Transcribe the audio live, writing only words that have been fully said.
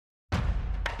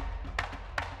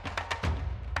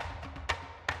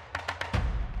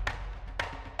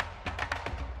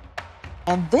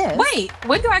And this... Wait,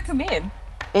 when do I come in?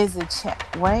 Is a check.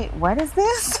 Wait, what is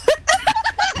this?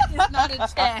 It's not a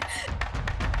check.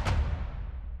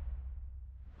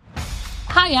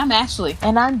 Hi, I'm Ashley.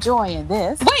 And I'm Joy, and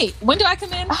this... Wait, when do I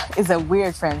come in? Is a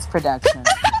Weird Friends production.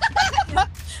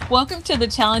 Welcome to the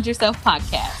Challenge Yourself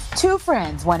podcast. Two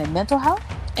friends, one in mental health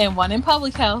and one in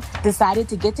public health, decided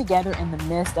to get together in the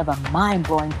midst of a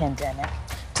mind-blowing pandemic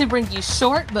to bring you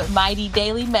short but mighty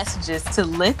daily messages to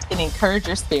lift and encourage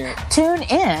your spirit. Tune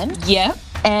in. Yep.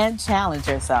 And challenge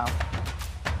yourself.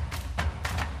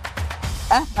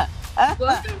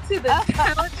 Welcome to the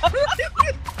challenge.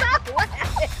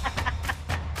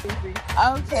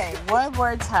 Okay, one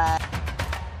more time.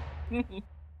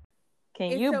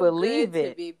 Can you believe it?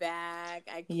 To be back.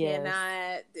 I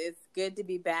cannot. It's good to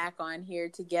be back on here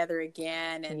together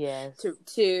again, and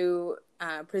to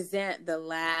present the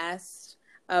last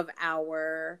of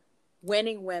our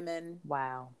Winning Women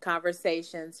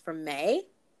conversations from May.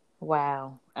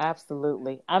 Wow,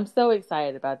 absolutely. I'm so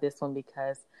excited about this one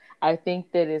because I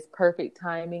think that it's perfect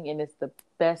timing and it's the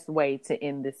best way to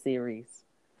end the series.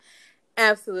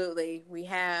 Absolutely. We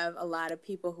have a lot of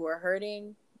people who are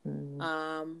hurting,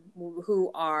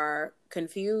 who are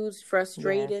confused,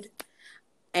 frustrated,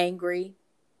 angry,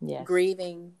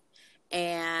 grieving.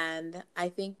 And I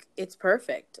think it's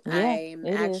perfect. I'm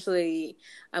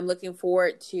looking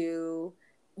forward to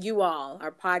you all,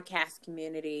 our podcast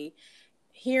community,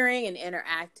 hearing and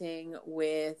interacting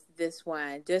with this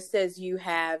one, just as you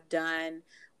have done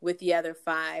with the other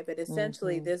 5. But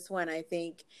essentially this one, I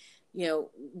think,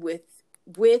 with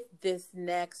this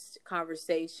next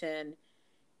conversation,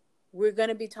 we're going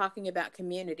to be talking about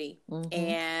community,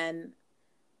 and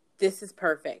this is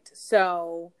perfect.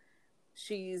 So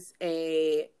she's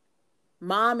a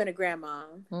mom and a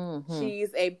grandmom.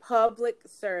 She's a public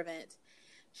servant.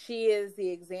 She is the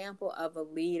example of a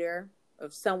leader,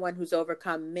 of someone who's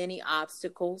overcome many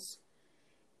obstacles.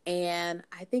 And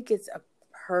I think it's a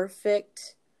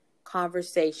perfect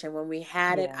conversation. When we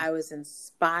had it, I was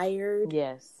inspired.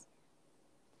 Yes.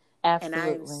 Absolutely.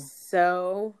 And I'm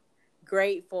so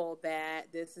grateful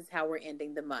that this is how we're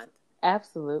ending the month.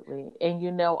 Absolutely.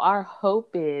 And our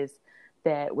hope is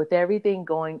that with everything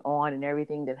going on and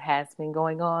everything that has been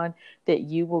going on, that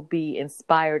you will be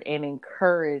inspired and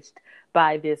encouraged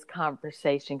by this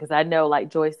conversation. Because I know,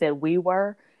 like Joy said, we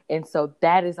were. And so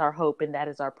that is our hope and that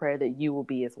is our prayer, that you will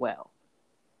be as well.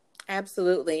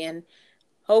 Absolutely. And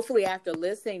hopefully after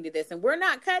listening to this, and we're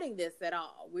not cutting this at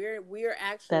all. We're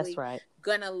actually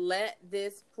gonna let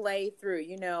this play through.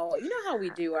 You know how we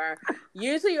do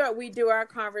we do our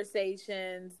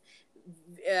conversations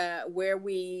where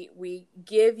we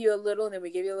give you a little, and then we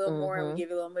give you a little more, and we give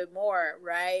you a little bit more,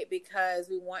 right? Because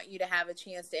we want you to have a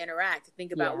chance to interact, to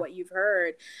think about what you've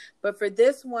heard. But for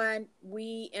this one,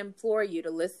 we implore you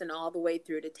to listen all the way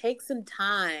through, to take some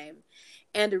time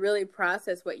and to really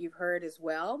process what you've heard as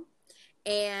well.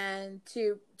 And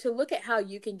to look at how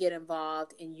you can get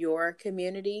involved in your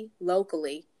community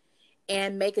locally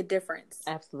and make a difference.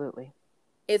 Absolutely.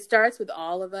 It starts with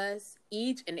all of us,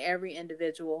 each and every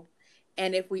individual.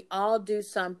 And if we all do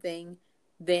something,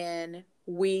 then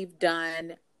we've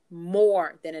done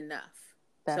more than enough.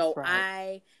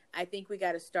 I think we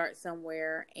got to start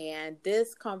somewhere. And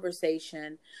this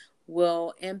conversation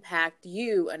will impact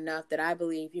you enough that I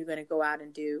believe you're going to go out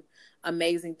and do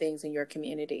amazing things in your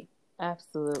community.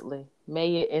 Absolutely.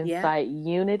 May it incite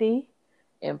unity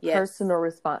and personal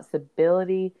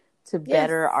responsibility to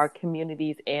better our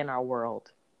communities and our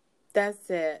world. That's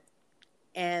it.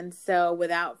 And so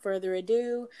without further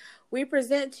ado, we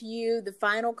present to you the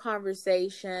final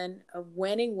conversation of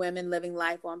Winning Women Living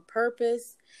Life on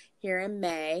Purpose here in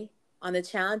May on the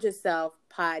Challenge Yourself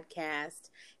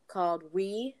podcast called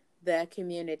We the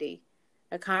Community,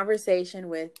 a conversation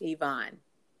with Yvonne.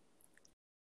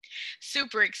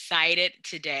 Super excited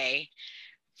today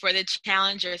for the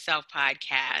Challenge Yourself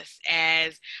podcast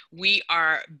as we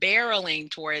are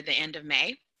barreling toward the end of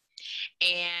May,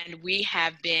 and we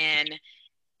have been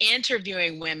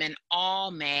interviewing women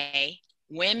all May,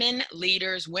 women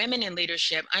leaders, women in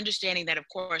leadership, understanding that, of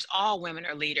course, all women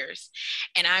are leaders.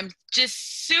 And I'm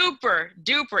just super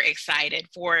duper excited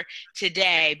for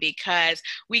today because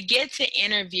we get to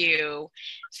interview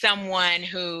someone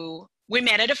who we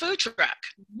met at a food truck.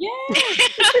 Yes.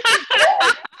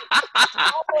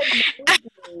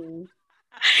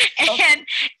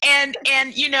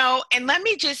 And let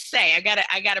me just say, I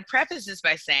gotta preface this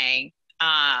by saying,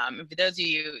 For those of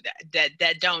you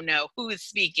that don't know who is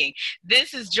speaking,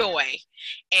 this is Joy,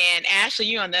 and Ashley,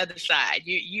 you on the other side.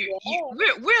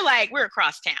 We're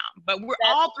across town, but we're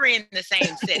all three in the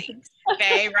same city.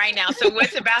 Okay, right now. So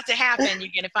what's about to happen,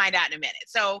 you're gonna find out in a minute.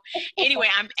 So anyway,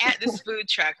 I'm at this food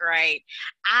truck, right?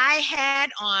 I had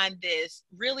on this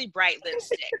really bright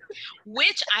lipstick,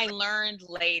 which I learned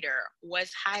later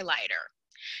was highlighter.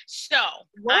 So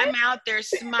What? I'm out there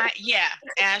yeah,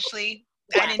 Ashley,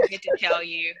 I didn't get to tell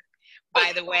you,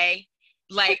 by the way.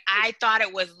 Like, I thought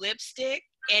it was lipstick,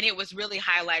 and it was really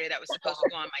highlighter that was supposed to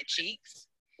go on my cheeks.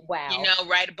 Wow. You know,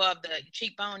 right above the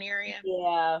cheekbone area.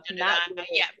 Yeah. Yeah.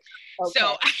 Okay.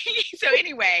 So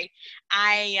anyway,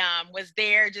 I was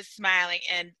there just smiling,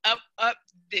 and up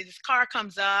this car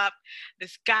comes up,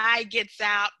 this guy gets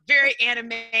out, very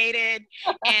animated,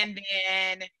 and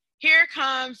then here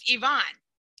comes Yvonne.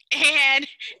 And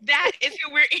that is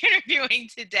who we're interviewing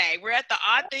today. We're at the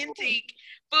Authentique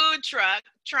food truck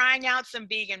trying out some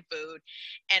vegan food,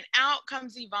 and out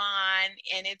comes Yvonne,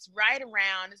 and it's right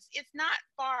around, it's not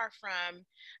far from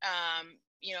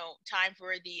time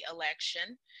for the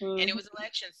election. And it was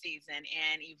election season,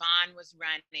 and Yvonne was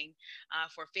running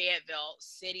for Fayetteville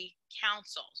City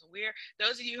Council. So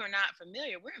those of you who are not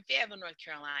familiar, we're in Fayetteville, North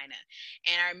Carolina.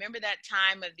 And I remember that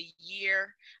time of the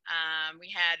year. We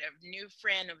had a new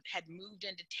friend who had moved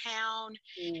into town.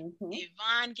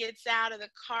 Yvonne gets out of the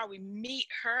car. We meet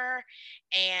her,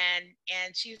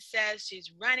 and she says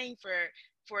she's running for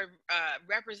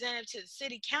representative to the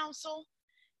city council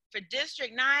for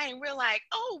District 9, and we're like,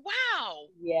 oh wow,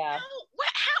 yeah.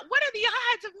 What are the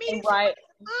odds of meeting right.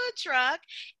 a food truck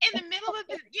in the middle of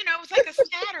the, it was like a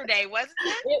Saturday, wasn't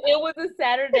it? It was a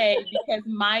Saturday because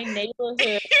my neighborhood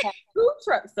has food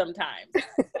trucks sometimes.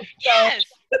 Yes.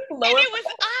 And it was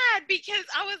odd because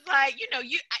I was like,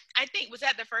 I think, was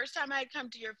that the first time I had come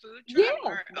to your food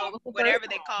truck, or whatever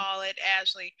they call it,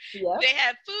 Ashley? Yeah. They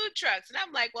have food trucks, and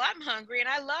I'm like, well, I'm hungry, and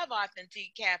I love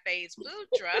Authentique Cafe's food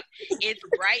truck. It's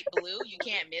bright blue, you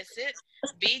can't miss it.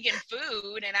 Vegan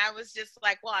food, and I was just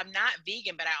like, well, I'm not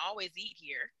vegan, but I always eat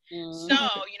here. So,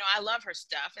 I love her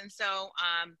stuff, and so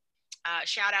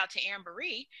shout out to Anne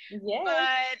Marie. Yeah.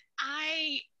 But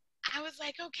I was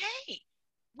like, okay.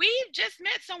 We've just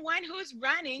met someone who's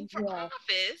running for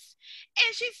office,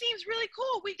 and she seems really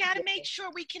cool. We got to make sure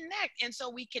we connect. And so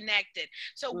we connected.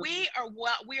 So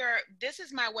this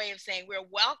is my way of saying we're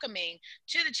welcoming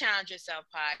to the Challenge Yourself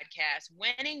podcast,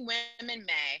 Winning Women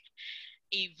May,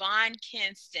 Yvonne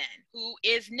Kinston, who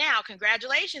is now,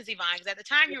 congratulations, Yvonne, because at the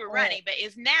time you were running, but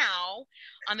is now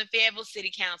on the Fayetteville City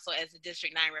Council as the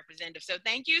District 9 representative. So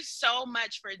thank you so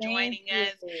much for joining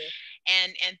us.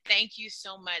 And thank you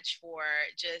so much for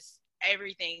just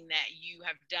everything that you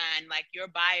have done. Like, your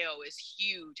bio is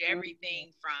huge.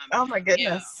 Everything from, oh my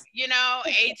goodness,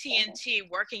 AT&T,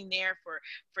 working there for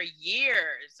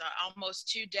years, almost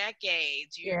 2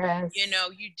 decades. You're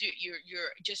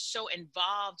just so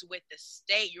involved with the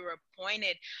state. You were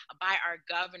appointed by our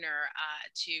governor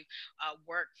to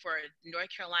work for North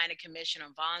Carolina Commission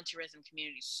on Volunteerism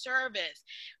Community Service.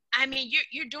 I mean,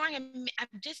 you're doing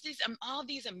just all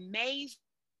these amazing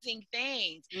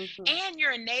things, and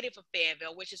you're a native of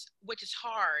Fayetteville, which is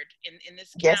hard in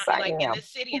this county, in this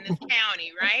city, in this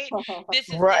county, right? This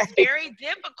is It's very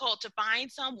difficult to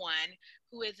find someone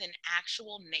who is an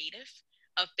actual native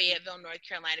of Fayetteville, North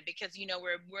Carolina, because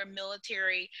we're a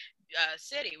military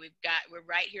city. We're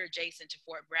right here adjacent to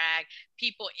Fort Bragg,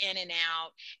 people in and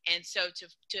out, and so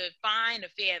to find a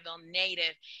Fayetteville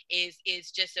native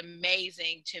is just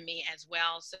amazing to me as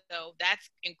well. So that's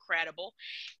incredible.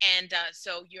 And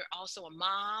so you're also a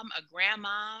mom, a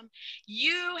grandmom.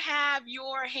 You have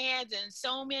your hands in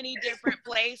so many different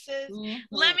places.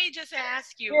 Let me just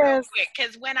ask you real quick,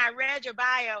 because when I read your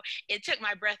bio, it took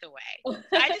my breath away.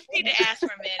 I just need to ask for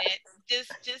a minute,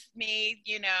 just me,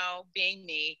 being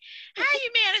me. How do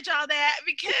you manage all that?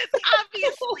 Because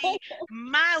obviously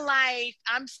my life,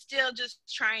 I'm still just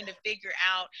trying to figure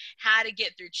out how to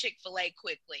get through Chick-fil-A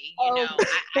quickly.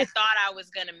 I thought I was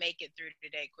going to make it through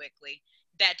today quickly.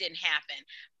 That didn't happen.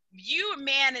 You are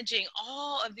managing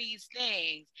all of these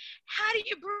things. How do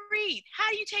you breathe? How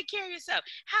do you take care of yourself?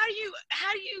 How do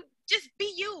you just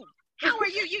be you? How are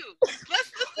you?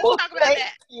 Let's talk about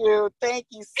that. Thank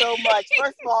you so much.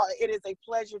 First of all, it is a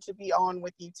pleasure to be on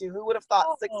with you too. Who would have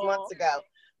thought 6 months ago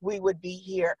we would be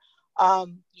here?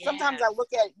 Sometimes I look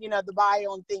at, the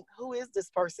bio and think, who is this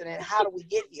person and how do we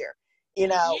get here?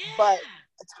 But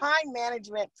time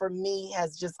management for me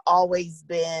has just always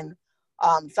been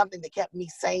something that kept me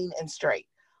sane and straight.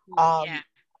 I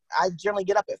generally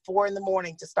get up at 4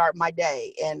 a.m. to start my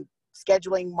day, and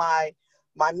scheduling my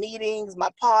meetings, my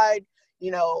pod,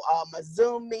 my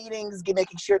Zoom meetings,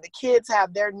 making sure the kids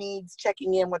have their needs,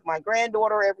 checking in with my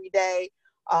granddaughter every day.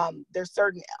 There's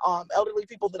certain elderly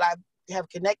people that I have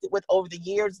connected with over the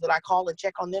years that I call and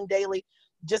check on them daily,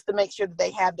 just to make sure that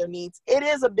they have their needs. It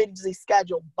is a busy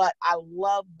schedule, but I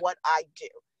love what I do.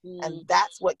 And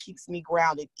that's what keeps me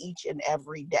grounded each and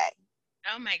every day.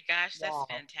 Oh my gosh, that's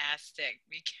fantastic.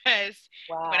 Because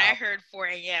when I heard 4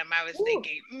 a.m., I was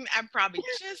thinking, I probably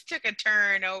just took a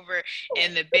turn over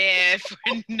in the bed for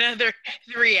another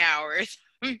 3 hours.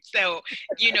 So,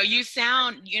 you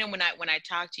sound, when I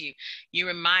talk to you, you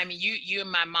remind me, you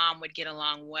and my mom would get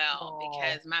along well,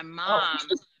 because my mom,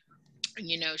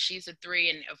 she's a 3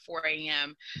 and a 4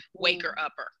 a.m. waker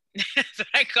upper. That's what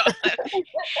I call it.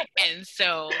 And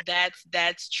so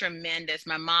that's tremendous.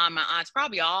 My mom, my aunts,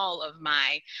 probably all of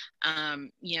my,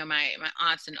 my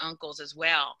aunts and uncles as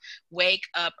well, wake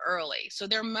up early. So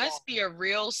there must be a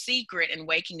real secret in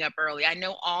waking up early. I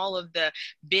know all of the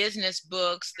business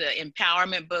books, the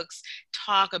empowerment books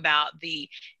talk about the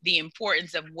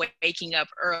importance of waking up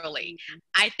early.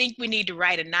 I think we need to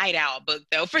write a night owl book,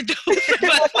 though, for those of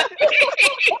us.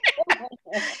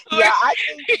 Yeah, I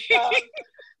think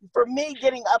for me,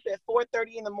 getting up at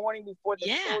 4:30 in the morning before the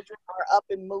children are up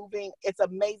and moving, it's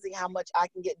amazing how much I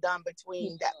can get done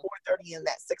between that 4:30 and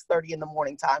that 6:30 in the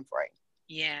morning time frame.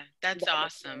 Yeah, that's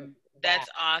awesome. That's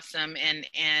awesome.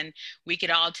 And we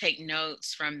could all take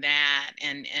notes from that.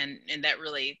 And that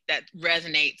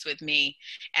resonates with me.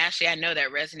 Ashley, I know that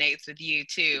resonates with you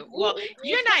too. Well,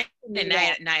 you're not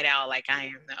a night owl like I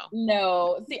am, though.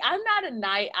 No, see, I'm not a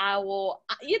night owl.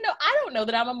 I don't know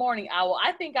that I'm a morning owl.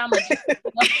 I think I'm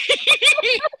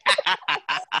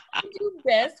I do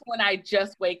best when I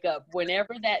just wake up.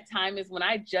 Whenever that time is, when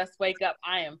I just wake up,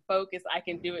 I am focused. I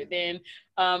can do it then.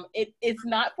 It's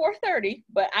not 4:30,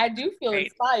 but I do feel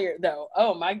inspired, though.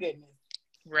 Oh my goodness.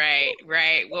 Right.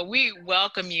 Well, we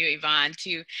welcome you, Yvonne,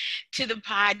 to the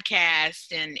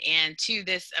podcast and to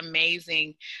this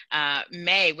amazing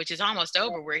May, which is almost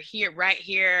over. We're right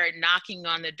here knocking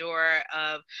on the door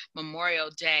of Memorial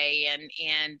Day,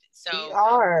 and so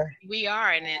we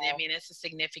are, and I mean, it's a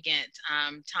significant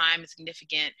time, a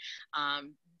significant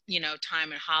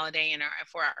time and holiday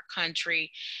for our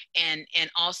country, and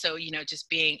also just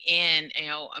being in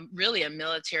really a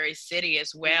military city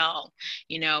as well.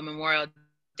 Memorial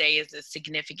Day is a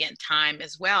significant time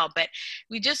as well, but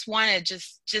we just want to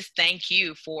just thank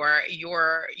you for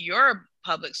your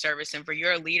public service and for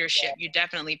your leadership. You're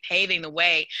definitely paving the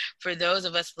way for those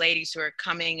of us ladies who are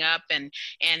coming up and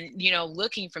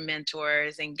looking for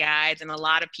mentors and guides. And a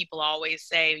lot of people always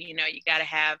say, you got to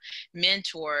have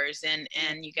mentors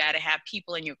and you got to have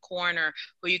people in your corner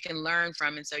who you can learn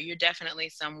from. And so you're definitely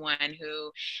someone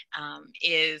who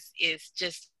is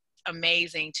just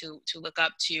amazing to look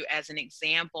up to as an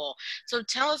example. So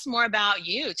tell us more about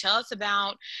you. Tell us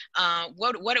about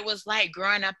what it was like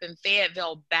growing up in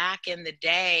Fayetteville back in the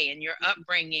day, and your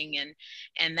upbringing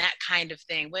and that kind of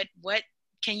thing. What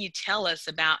can you tell us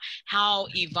about how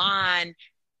Yvonne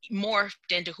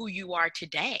morphed into who you are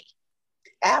today?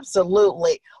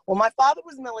 Absolutely. Well, my father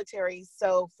was military,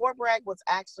 so Fort Bragg was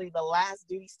actually the last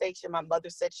duty station my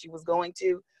mother said she was going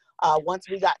to. Once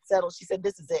we got settled, she said,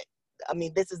 this is it.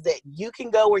 This is it. You can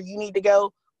go where you need to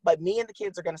go, but me and the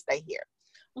kids are going to stay here.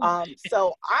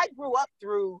 So I grew up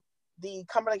through the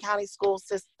Cumberland County school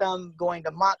system, going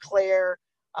to Montclair,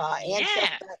 and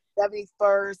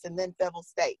 71st, and then Fayetteville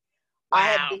State. Wow. I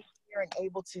have been here and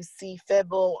able to see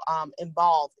Fayetteville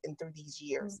involved through these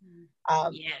years.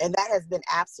 And that has been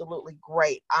absolutely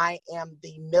great. I am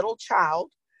the middle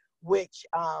child, which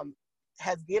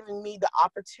has given me the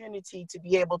opportunity to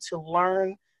be able to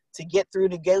learn to get through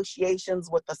negotiations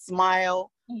with a smile.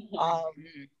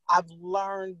 I've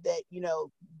learned that,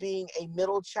 being a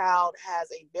middle child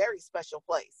has a very special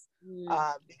place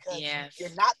because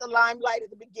you're not the limelight at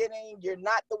the beginning. You're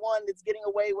not the one that's getting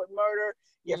away with murder.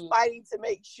 You're fighting to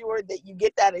make sure that you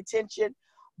get that attention.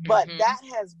 But that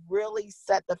has really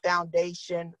set the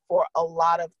foundation for a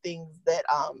lot of things that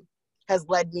has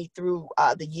led me through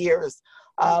the years.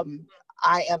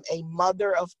 I am a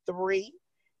mother of 3.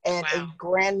 And a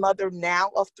grandmother now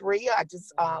of 3. I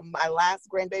just, my last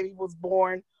grandbaby was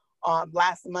born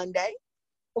last Monday.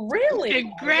 Really?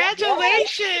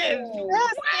 Congratulations!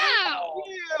 Yes, wow!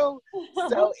 Thank you.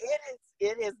 So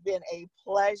it has been a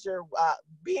pleasure.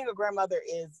 Being a grandmother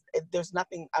there's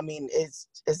nothing. It's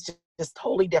just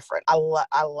totally different. I love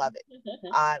it.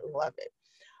 I love it.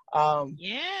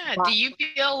 Do you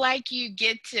feel like you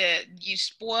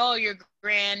spoil your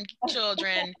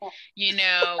grandchildren,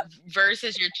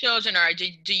 versus your children, or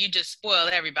do you just spoil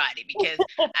everybody? Because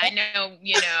I know,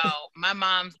 my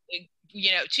mom's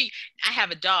I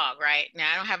have a dog, right?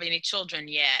 Now I don't have any children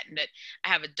yet, but I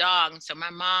have a dog. And so my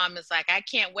mom is like, I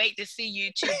can't wait to see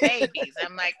you two babies.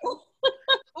 I'm like,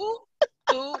 who,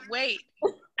 wait,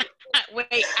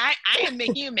 I am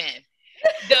the human.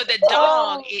 Though the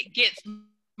dog, it gets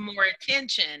more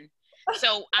attention.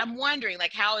 So I'm wondering,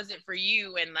 like, how is it for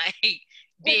you, and like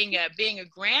being a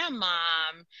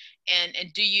grandmom,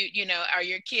 and do are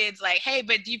your kids like, hey,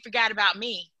 but you forgot about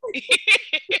me?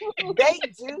 They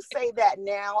do say that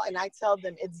now, and I tell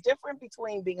them it's different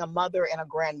between being a mother and a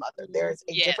grandmother. There's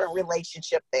a different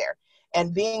relationship there.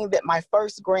 And being that my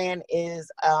first grand is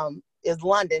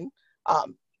London,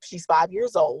 she's 5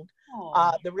 years old.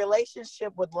 The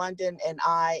relationship with London and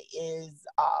I is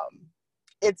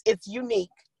it's unique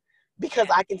because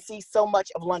I can see so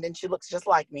much of London. She looks just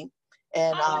like me.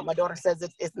 And my daughter says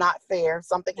it's not fair.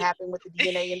 Something happened with the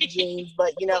DNA and the genes.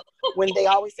 But, when they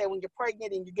always say when you're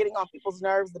pregnant and you're getting on people's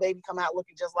nerves, the baby come out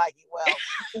looking just like you. Well,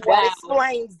 that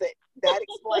explains it. That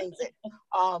explains it.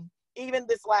 Even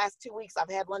this last 2 weeks, I've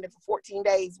had London for 14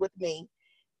 days with me.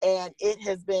 And it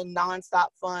has been nonstop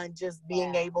fun just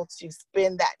being able to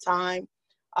spend that time.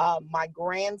 My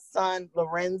grandson,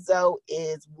 Lorenzo,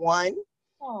 is 1.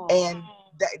 And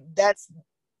that's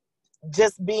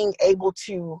just being able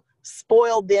to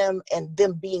spoil them and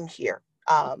them being here.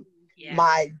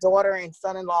 My daughter and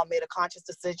son-in-law made a conscious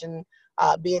decision,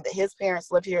 being that his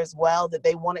parents live here as well, that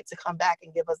they wanted to come back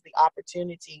and give us the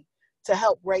opportunity to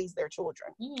help raise their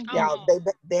children. Now,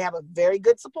 they have a very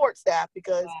good support staff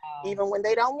because even when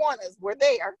they don't want us, we're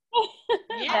there.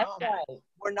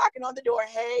 We're knocking on the door.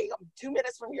 Hey, I'm 2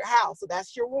 minutes from your house, so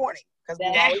that's your warning, because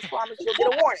we always promise you'll get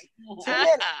a warning. 2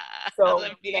 minutes. So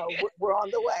we're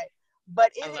on the way.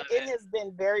 But it has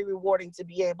been very rewarding to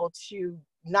be able to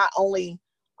not only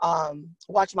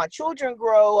watch my children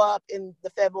grow up in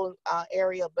the Fayetteville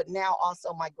area, but now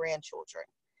also my grandchildren.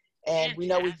 And we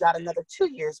know we've got another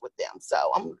 2 years with them. So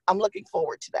I'm looking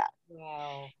forward to that.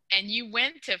 Wow. And you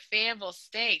went to Fayetteville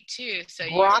State too. So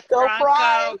Bronco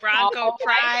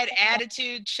Pride,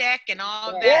 attitude check and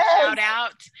all of that. Shout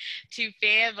out to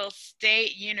Fayetteville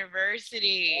State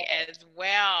University as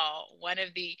well. One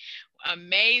of the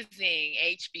amazing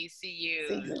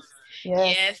HBCUs.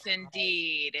 Yes,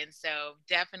 indeed. And so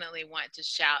definitely want to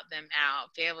shout them out.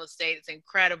 Fayetteville State is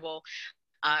incredible.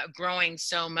 Growing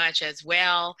so much as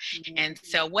well. And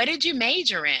so what did you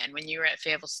major in when you were at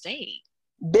Fayetteville State?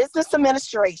 Business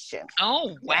administration.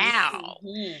 Oh, wow.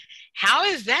 How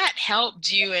has that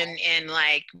helped you in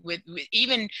like with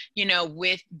even,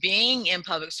 with being in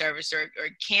public service or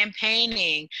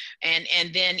campaigning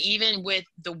and then even with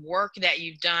the work that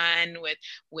you've done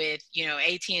with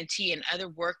AT&T and other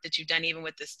work that you've done even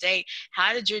with the state?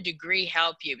 How did your degree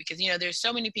help you? Because, there's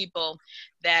so many people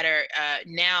that are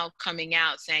now coming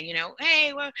out saying,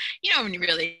 hey, well, you don't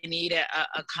really need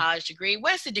a college degree.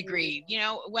 What's a degree?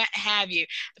 What have you?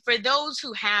 For those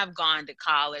who have gone to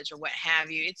college or what have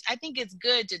you, I think it's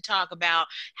good to talk about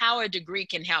how a degree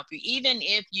can help you. Even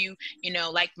if you,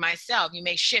 like myself, you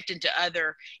may shift into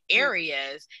other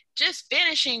areas. Just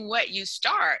finishing what you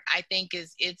start, I think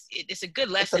it's a good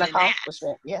lesson in that.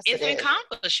 Yes, it's an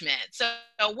accomplishment. So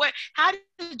how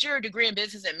did your degree in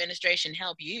business administration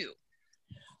help you?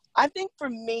 I think for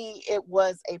me, it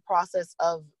was a process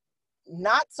of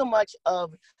not so much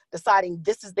of deciding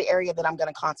this is the area that I'm going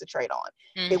to concentrate on.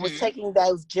 It was taking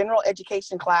those general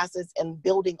education classes and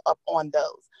building up on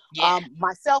those.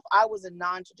 Myself, I was a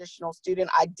non-traditional student.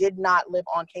 I did not live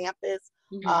on campus.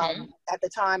 At the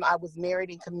time, I was married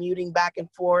and commuting back and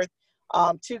forth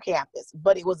to campus.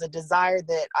 But it was a desire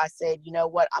that I said, you know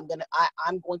what, I'm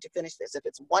going to finish this. If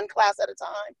it's one class at a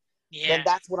time, then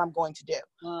that's what I'm going to do.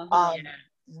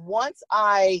 Once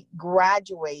I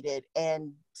graduated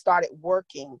and started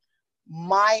working,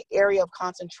 my area of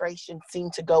concentration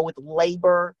seemed to go with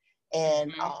labor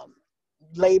and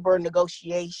labor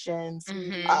negotiations,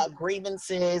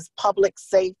 grievances, public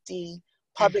safety,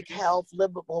 public health,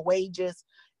 livable wages.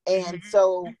 And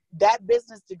so that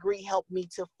business degree helped me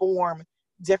to form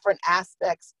different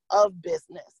aspects of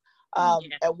business.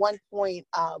 At one point,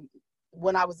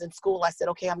 when I was in school, I said,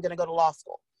 okay, I'm going to go to law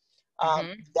school.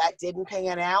 That didn't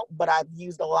pan out, but I've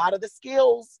used a lot of the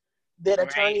skills that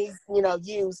attorneys,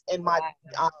 use in my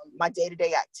my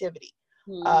day-to-day activity.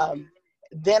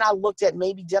 Then I looked at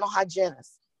maybe dental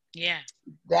hygienist.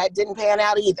 That didn't pan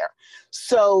out either.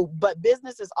 So, but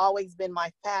business has always been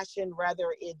my passion,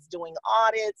 whether it's doing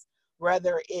audits,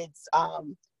 whether it's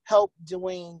help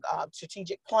doing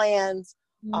strategic plans,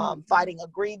 fighting a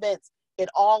grievance. It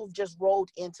all just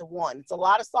rolled into one. It's a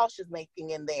lot of sausage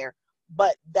making in there.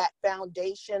 But that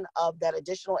foundation of that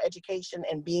additional education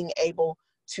and being able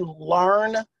to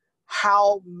learn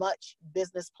how much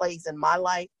business plays in my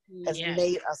life has Yes.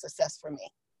 made a success for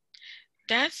me.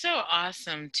 That's so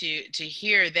awesome to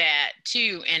hear that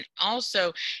too. And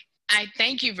also, I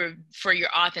thank you for your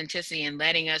authenticity and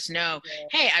letting us know,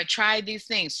 hey, I tried these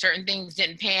things. Certain things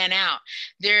didn't pan out.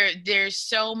 There's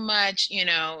so much,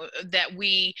 that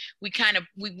we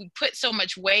put so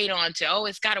much weight onto, oh,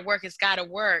 it's gotta work, it's gotta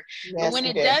work. But Yes, when we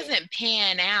it do. doesn't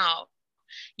pan out,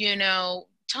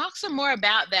 talk some more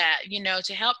about that,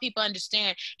 to help people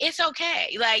understand it's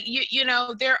okay. Like,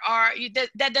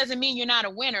 that doesn't mean you're not a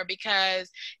winner, because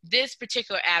this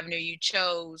particular avenue you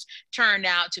chose turned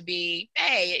out to be,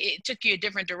 hey, it took you a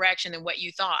different direction than what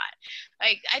you thought.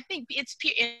 Like, I think it's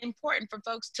important for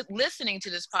folks to listening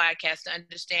to this podcast to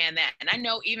understand that. And I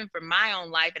know even for my own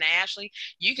life, and Ashley,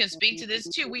 you can speak to this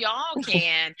too. We all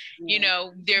can,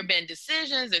 there have been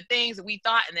decisions or things that we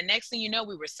thought, and the next thing you know,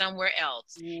 we were somewhere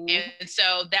else. And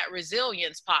so that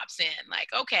resilience pops in, like,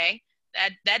 okay,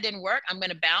 that didn't work. I'm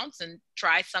going to bounce and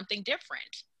try something different.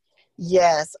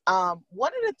 Yes. One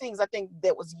of the things I think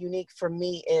that was unique for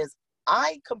me is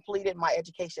I completed my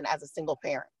education as a single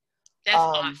parent. That's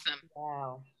awesome.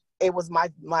 Wow. It was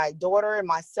my daughter and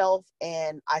myself,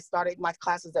 and I started my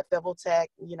classes at Fayetteville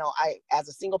Tech. As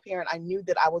a single parent, I knew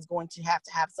that I was going to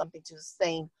have something to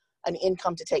sustain an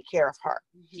income to take care of her.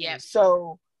 Yes.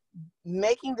 So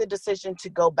making the decision to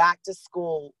go back to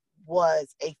school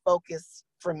was a focus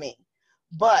for me.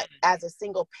 But as a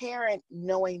single parent,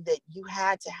 knowing that you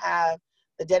had to have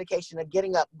the dedication of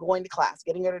getting up, going to class,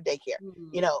 getting her to daycare,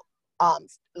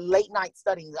 late night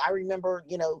studying. I remember,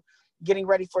 getting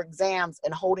ready for exams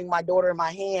and holding my daughter in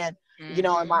my hand, in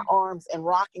my arms, and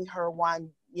rocking her while I'm,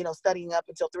 studying up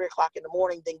until 3 o'clock in the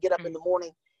morning, then get up in the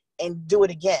morning and do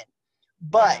it again.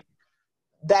 But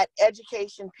that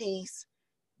education piece,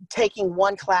 taking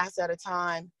one class at a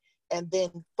time, and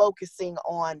then focusing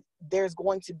on there's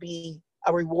going to be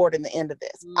a reward in the end of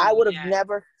this. I would have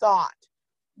never thought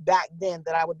back then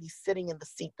that I would be sitting in the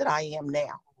seat that I am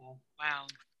now.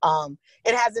 Wow.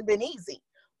 It hasn't been easy,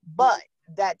 but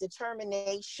that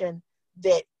determination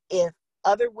that if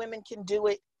other women can do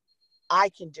it, I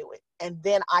can do it. And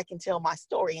then I can tell my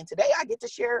story. And today I get to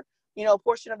share, a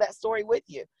portion of that story with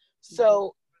you.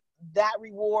 So that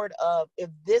reward of, if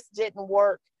this didn't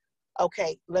work,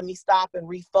 okay, let me stop and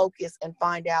refocus and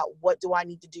find out, what do I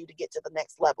need to do to get to the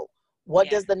next level? What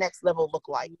does the next level look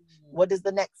like? What does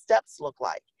the next steps look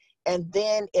like? And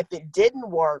then if it didn't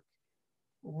work,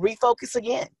 refocus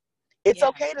again. It's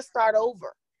okay to start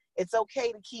over. It's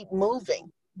okay to keep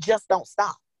moving. Just don't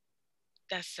stop.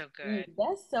 That's so good.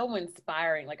 That's so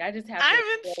inspiring. Like, I just have I'm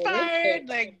inspired,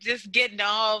 like, just getting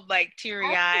all like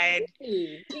teary-eyed.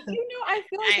 I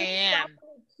feel like there's so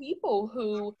many people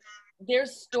who their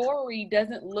story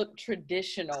doesn't look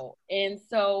traditional. And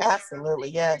so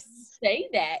absolutely, yes. Say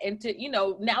that, and to,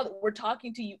 now that we're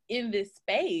talking to you in this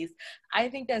space, I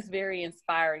think that's very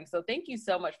inspiring. So thank you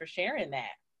so much for sharing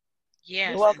that. Yes,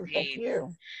 you're welcome. Indeed. Thank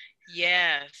you.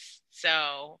 Yes.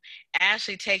 So,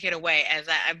 Ashley, take it away.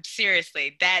 I'm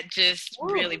seriously, that just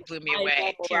really blew me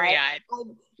away. Teary-eyed.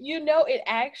 It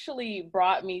actually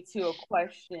brought me to a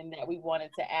question that we wanted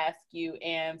to ask you.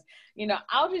 And,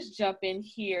 I'll just jump in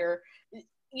here.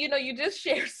 You just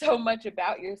shared so much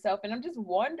about yourself. And I'm just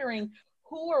wondering,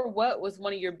 who or what was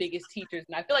one of your biggest teachers?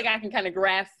 And I feel like I can kind of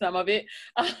grasp some of it,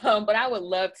 but I would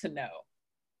love to know.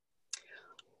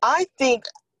 I think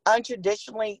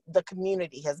untraditionally, the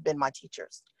community has been my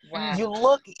teachers. Wow.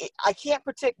 I can't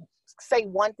say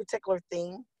one particular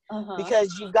thing,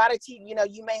 because you've got to teach,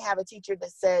 you may have a teacher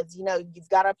that says, you've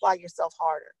got to apply yourself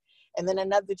harder. And then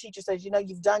another teacher says,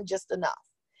 you've done just enough.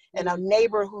 And a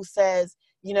neighbor who says,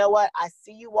 you know what, I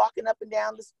see you walking up and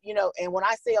down this, and when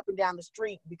I say up and down the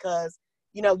street, because,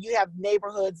 you have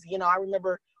neighborhoods, I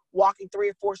remember walking 3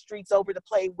 or 4 streets over to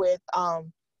play with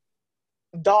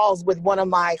dolls with one of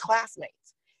my classmates.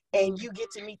 And you get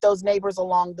to meet those neighbors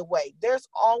along the way. There's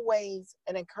always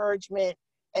an encouragement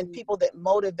and people that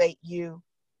motivate you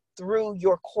through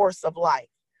your course of life.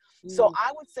 So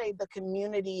I would say the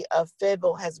community of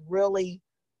Fayetteville has really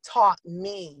taught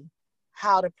me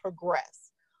how to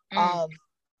progress.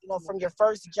 From your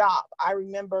first job, I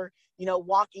remember,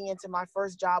 walking into my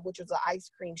first job, which was an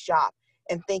ice cream shop,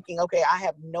 and thinking, okay, I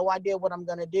have no idea what I'm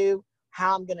going to do,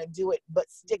 how I'm going to do it, but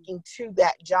sticking to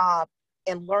that job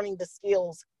and learning the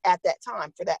skills at that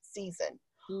time for that season.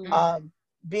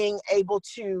 Being able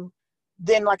to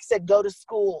then, like I said, go to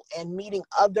school and meeting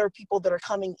other people that are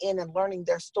coming in and learning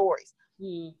their stories.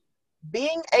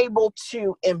 Being able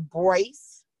to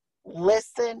embrace,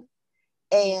 listen,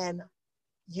 and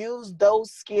use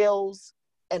those skills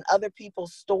and other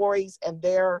people's stories and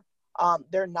their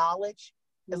knowledge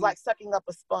It's like sucking up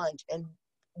a sponge, and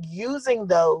using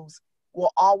those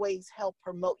will always help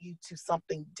promote you to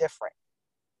something different.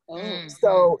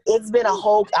 So it's been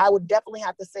I would definitely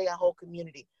have to say a whole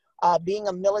community. Being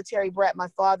a military brat, my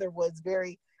father was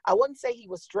I wouldn't say he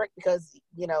was strict because,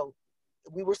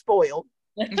 we were spoiled,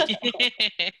 but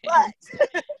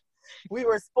we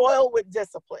were spoiled with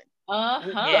discipline.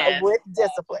 Yes. With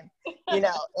discipline,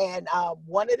 and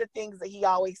one of the things that he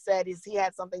always said is he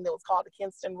had something that was called the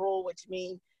Kinston rule, which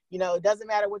means, it doesn't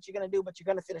matter what you're going to do, but you're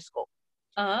going to finish school.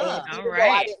 And even though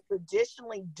I didn't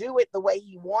traditionally do it the way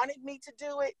he wanted me to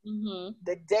do it,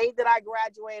 the day that I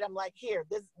graduated, I'm like, here,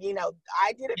 this,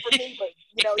 I did it for me,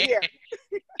 but here.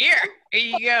 Here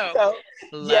you go. So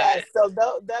Love it. So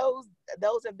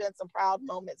those have been some proud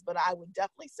moments, but I would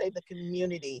definitely say the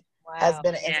community has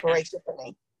been an inspiration for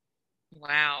me.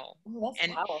 Wow.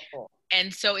 That's powerful.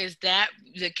 And so is that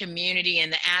the community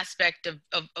and the aspect of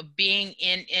being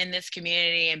in this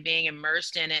community and being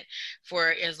immersed in it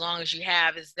for as long as you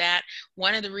have, is that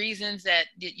one of the reasons that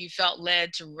you felt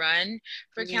led to run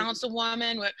for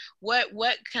councilwoman?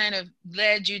 What kind of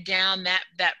led you down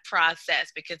that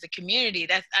process? Because the community,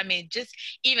 just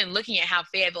even looking at how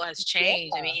Fayetteville has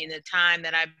changed. I mean, in the time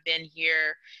that I've been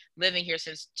here, living here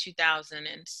since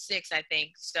 2006, I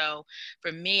think. So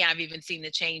for me, I've even seen the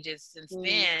changes since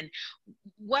then.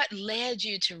 What led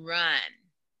you to run?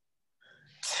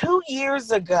 2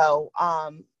 years ago,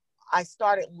 I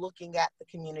started looking at the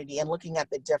community and looking at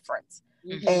the difference.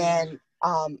 And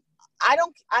I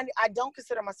don't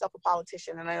consider myself a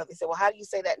politician. And I know they say, well, how do you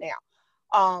say that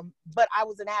now? But I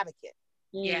was an advocate.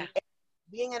 Yeah. And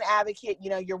being an advocate,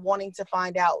 you're wanting to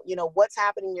find out, what's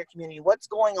happening in your community, what's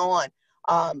going on.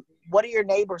 What are your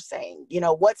neighbors saying?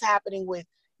 What's happening with,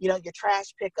 your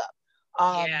trash pickup?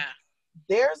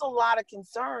 There's a lot of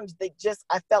concerns that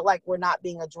I felt like were not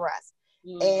being addressed.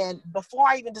 And before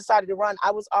I even decided to run,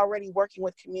 I was already working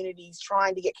with communities,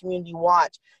 trying to get community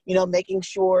watch, making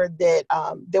sure that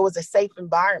there was a safe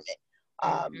environment.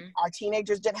 Our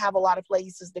teenagers didn't have a lot of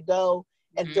places to go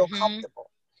and feel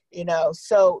comfortable,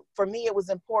 So for me, it was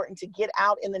important to get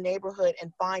out in the neighborhood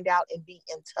and find out and be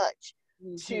in touch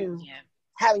to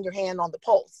having your hand on the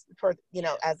pulse,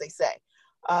 as they say.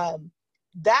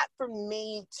 That for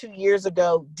me 2 years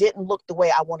ago didn't look the way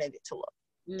I wanted it to look.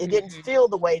 It didn't feel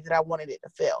the way that I wanted it to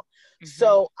feel.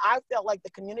 So I felt like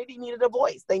the community needed a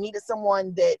voice. They needed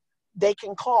someone that they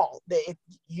can call. That if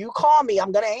you call me,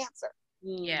 I'm going to answer.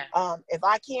 If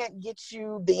I can't get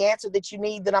you the answer that you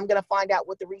need, then I'm going to find out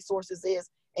what the resources is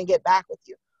and get back with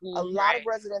you. A lot of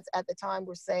residents at the time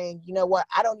were saying, you know what,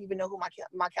 I don't even know who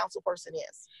my council person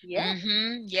is.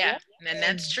 And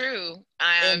that's true.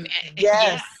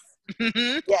 Yes.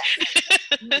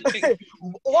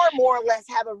 Or more or less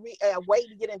have a way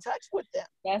to get in touch with them.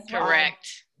 That's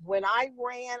correct. When I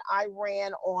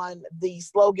ran on the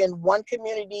slogan, one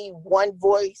community, one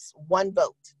voice, one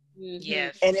vote.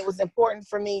 Yes. And it was important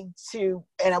for me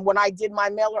and when I did my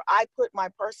mailer, I put my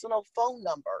personal phone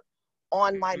number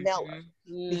on my mailer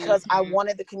because I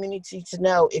wanted the community to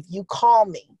know, if you call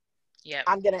me,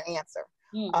 I'm going to answer.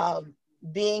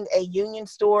 Being a union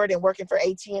steward and working for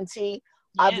AT&T,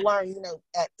 I've learned,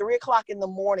 at 3:00 in the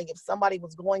morning, if somebody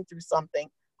was going through something,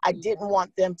 I didn't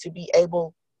want them to be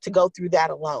able to go through that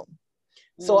alone.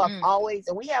 So I've always,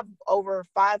 and we have over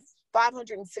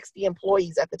 560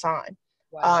 employees at the time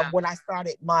when I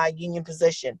started my union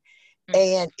position.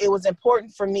 And it was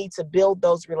important for me to build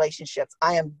those relationships.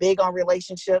 I am big on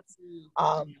relationships,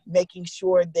 making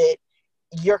sure that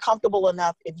you're comfortable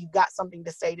enough if you've got something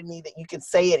to say to me that you can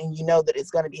say it and that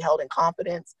it's going to be held in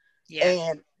confidence.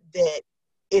 And that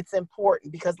it's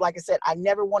important because, like I said, I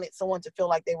never wanted someone to feel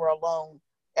like they were alone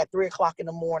at 3:00 in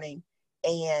the morning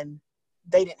and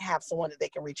they didn't have someone that they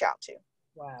can reach out to.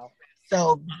 Wow.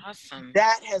 So awesome.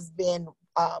 That has been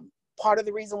part of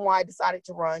the reason why I decided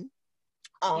to run.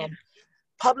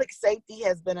 Public safety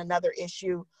has been another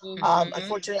issue.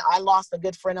 Unfortunately, I lost a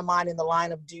good friend of mine in the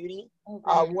line of duty,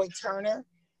 Roy Turner.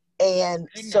 And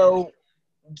so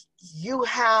we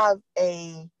have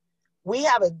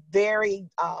a very,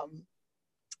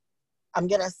 I'm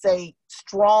going to say,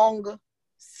 strong,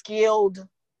 skilled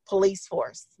police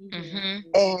force.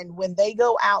 And when they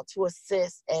go out to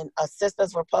assist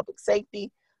us for public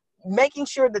safety, making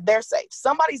sure that they're safe.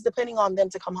 Somebody's depending on them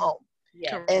to come home.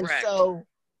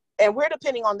 And we're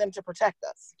depending on them to protect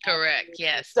us. Correct.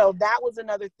 Yes. So that was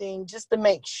another thing, just to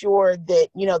make sure that,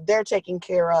 they're taken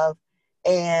care of,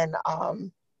 and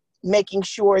making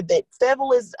sure that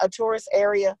Fayetteville is a tourist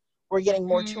area. We're getting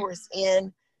more tourists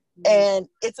in, and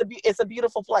it's a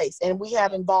beautiful place. And we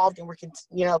have evolved, and we're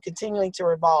continuing to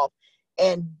evolve,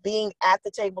 and being at the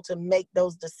table to make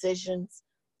those decisions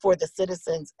for the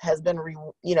citizens has been,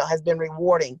 has been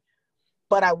rewarding.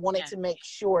 But I wanted to make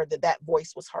sure that that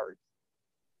voice was heard.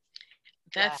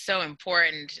 That's so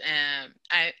important.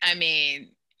 I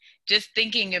mean, just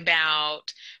thinking about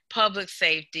public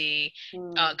safety,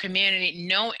 community.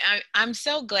 No, I'm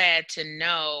so glad to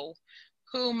know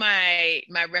who my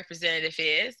representative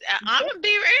is. I'm gonna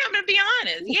be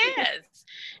honest. Yes,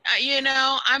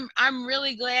 I'm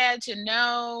really glad to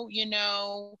know.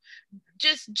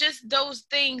 Just those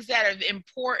things that are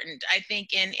important, I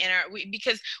think, in our,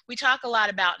 because we talk a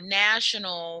lot about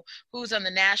who's on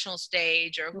the national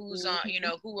stage, or who's on,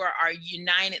 who are our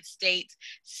United States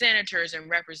senators and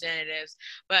representatives,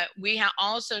 but we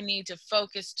also need to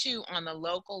focus too on the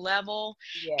local level.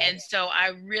 And so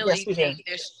I really think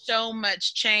there's so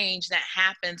much change that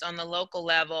happens on the local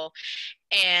level.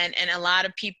 And a lot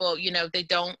of people,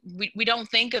 we don't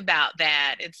think about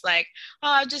that. It's like, oh,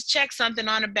 I'll just check something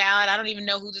on a ballot. I don't even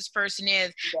know who this person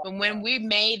is. But when we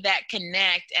made that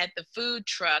connect at the food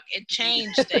truck, it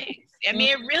changed things. I mean,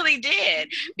 it really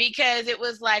did, because it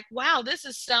was like, wow, this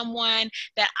is someone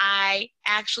that I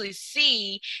actually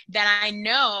see, that I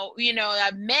know,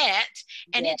 I've met,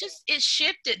 and it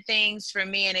shifted things for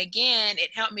me. And again,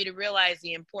 it helped me to realize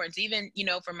the importance, even,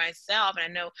 for myself. And I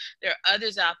know there are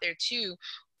others out there too,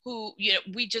 who,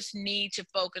 we just need to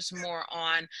focus more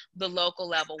on the local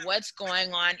level. What's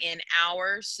going on in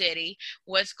our city?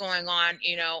 What's going on,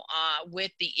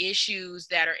 with the issues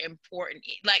that are important?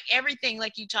 Like everything,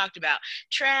 like you talked about,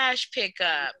 trash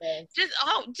pickup,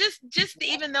 just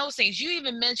even those things. You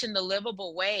even mentioned the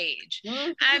livable wage.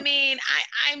 I mean,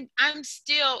 I'm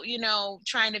still,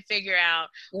 trying to figure out,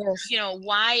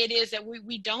 why it is that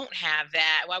we don't have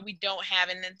that, why we don't have,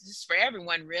 and this is for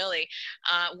everyone really,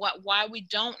 why we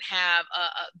don't have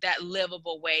that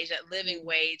livable wage, that living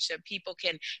wage, so people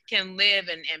can live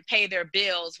and pay their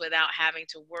bills without having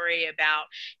to worry about,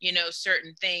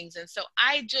 certain things. And so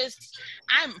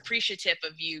I'm appreciative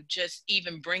of you just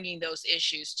even bringing those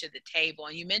issues to the table.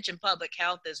 And you mentioned public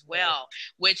health as well,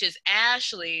 which is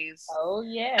Ashley's. Oh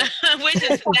yeah.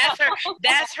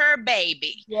 that's her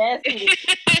baby. Yes.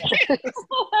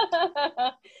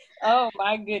 Oh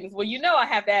my goodness. Well, I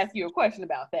have to ask you a question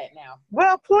about that now.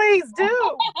 Well, please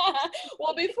do.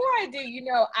 Well, before I do,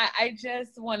 I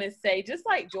just want to say, just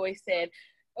like Joy said,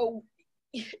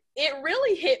 it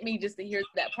really hit me just to hear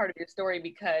that part of your story,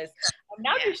 because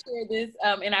now to share this,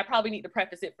 and I probably need to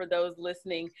preface it for those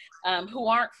listening who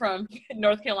aren't from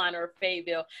North Carolina or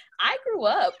Fayetteville. I grew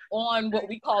up on what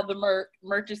we call the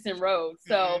Murchison Road.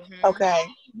 So I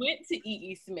went to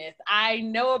E.E. Smith. I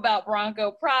know about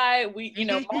Bronco Pride. We,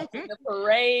 marching the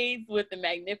parades with the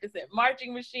magnificent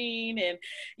marching machine. And,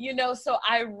 so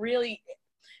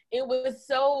it was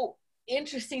so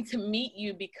interesting to meet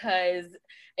you, because,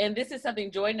 and this is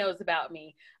something Joy knows about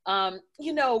me,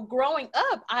 growing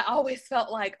up, I always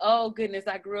felt like, oh goodness,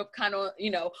 I grew up kind of,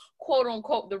 quote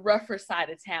unquote, the rougher side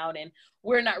of town, and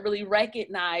we're not really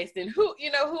recognized. And who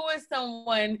is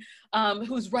someone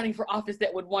who's running for office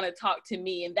that would want to talk to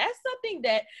me? And that's something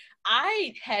that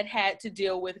I had to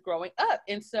deal with growing up.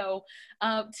 And so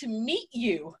to meet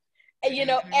you,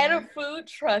 at a food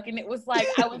truck, and it was like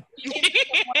I was speaking to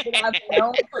someone that I've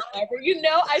known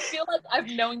forever. I feel like I've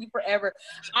known you forever.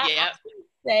 I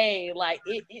say, like,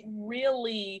 it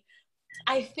really,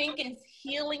 I think it's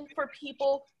healing for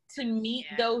people to meet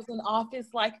those in office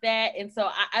like that. And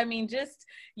so, I mean, just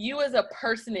you as a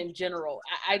person in general,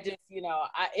 I just,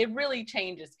 it really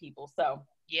changes people. So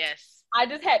yes, I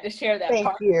just had to share that Thank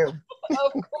part. you.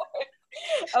 Of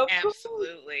course.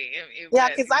 Absolutely.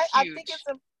 Because I think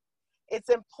it's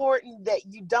important that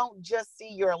you don't just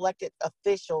see your elected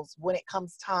officials when it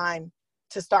comes time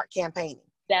to start campaigning.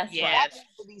 That's right. That needs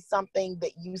to be something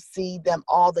that you see them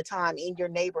all the time in your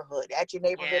neighborhood, at your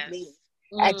neighborhood meetings,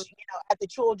 at the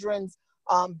children's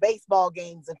baseball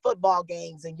games and football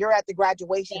games, and you're at the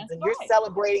graduations, and you're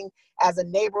celebrating as a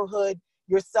neighborhood.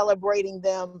 You're celebrating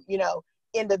them,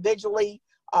 individually.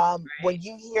 When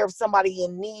you hear of somebody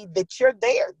in need, that you're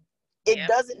there. It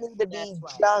doesn't need to be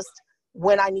just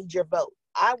when I need your vote.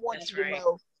 I want you to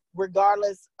know,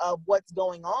 regardless of what's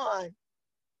going on,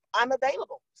 I'm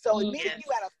available. So it means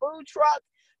you at a food truck,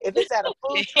 if it's at a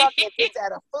food truck, if it's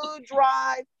at a food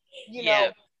drive,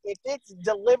 if it's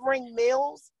delivering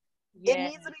meals, it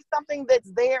needs to be something that's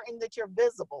there and that you're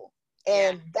visible.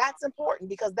 And that's important,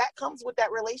 because that comes with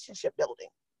that relationship building.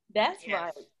 That's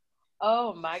right.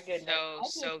 Oh my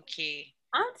goodness. So key.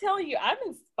 I'm telling you, I'm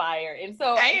inspired. And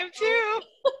so I am too.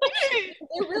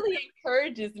 It really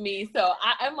encourages me. So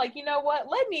I'm like, you know what?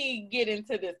 Let me get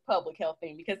into this public health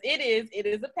thing, because it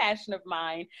is a passion of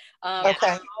mine.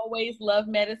 I always love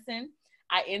medicine.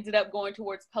 I ended up going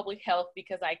towards public health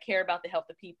because I care about the health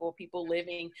of people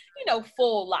living, you know,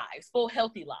 full lives, full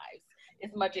healthy lives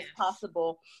as much as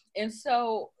possible. And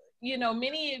so, you know,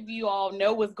 many of you all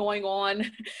know what's going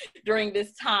on during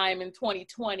this time in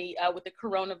 2020 with the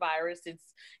coronavirus.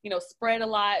 It's, you know, spread a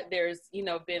lot. There's, you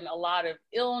know, been a lot of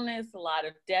illness, a lot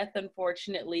of death,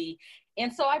 unfortunately.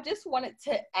 And so I just wanted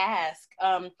to ask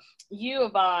you,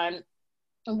 Yvonne,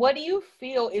 what do you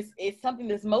feel is something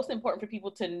that's most important for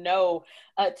people to know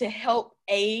to help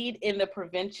aid in the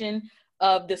prevention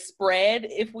of the spread,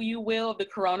 if you will, of the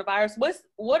coronavirus?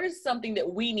 What is something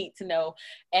that we need to know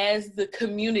as the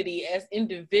community, as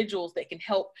individuals, that can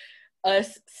help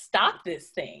us stop this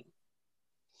thing?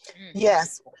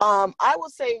 Yes, I will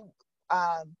say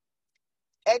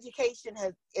education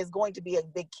is going to be a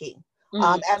big key.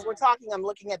 As we're talking, I'm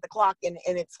looking at the clock, and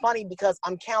it's funny because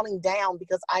I'm counting down,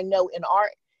 because I know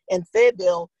in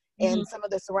Fayetteville and some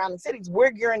of the surrounding cities, we're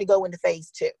gearing to go into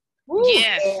phase 2.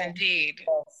 Yes, and indeed.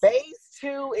 Phase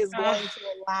 2 is going to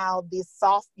allow the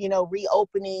soft, you know,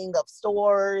 reopening of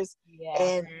stores,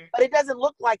 but it doesn't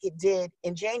look like it did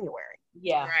in January.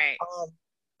 Yeah, right.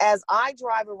 As I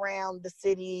drive around the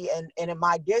city and in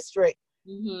my district,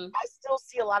 I still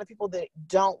see a lot of people that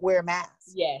don't wear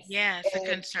masks. Yes, it's a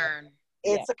concern.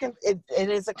 It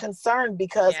is a concern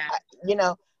because you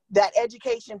know, that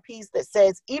education piece that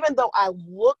says, even though I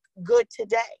look good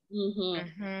today,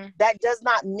 that does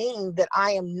not mean that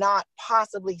I am not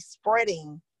possibly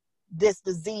spreading this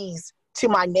disease to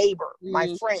my neighbor,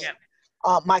 my friend,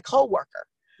 my coworker.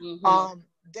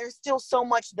 There's still so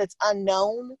much that's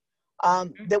unknown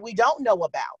that we don't know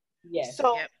about. Yes.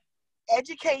 So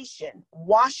education,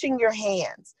 washing your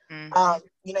hands,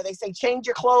 you know, they say change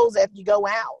your clothes after you go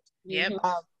out.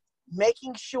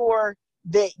 Making sure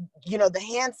that, you know, the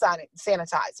hand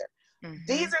sanitizer.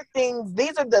 These are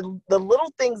the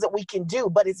little things that we can do,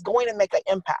 but it's going to make an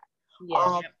impact.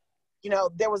 You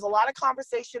know, there was a lot of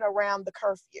conversation around the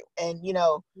curfew, and, you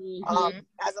know,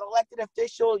 as an elected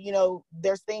official, you know,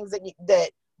 there's things that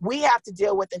we have to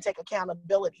deal with and take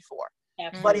accountability for.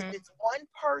 But if it's one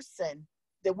person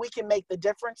that we can make the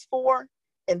difference for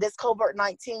in this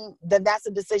COVID-19, then that's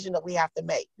a decision that we have to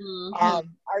make. I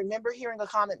remember hearing a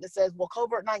comment that says, well,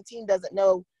 COVID-19 doesn't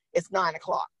know it's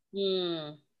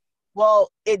 9:00.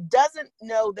 Well, it doesn't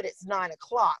know that it's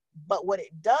 9:00, but what it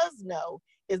does know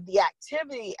is the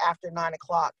activity after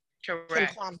 9:00 can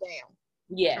calm down.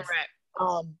 Yes. Correct.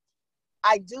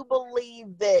 I do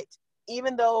believe that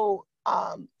even though,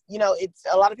 you know, it's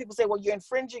a lot of people say, well, you're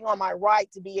infringing on my right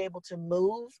to be able to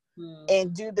move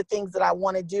and do the things that I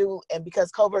want to do. And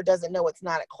because COVID doesn't know it's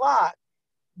 9:00,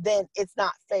 then it's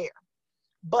not fair.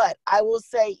 But I will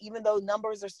say, even though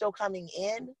numbers are still coming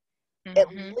in, at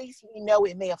least we know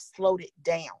it may have slowed it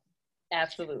down.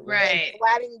 Absolutely. Right. And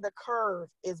flattening the curve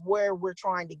is where we're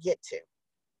trying to get to.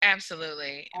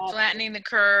 Absolutely. Flattening the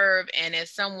curve, and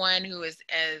as someone who is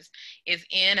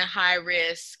in a high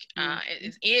risk,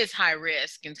 is high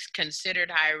risk and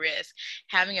considered high risk,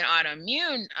 having an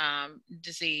autoimmune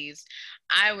disease,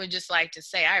 I would just like to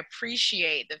say I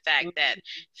appreciate the fact that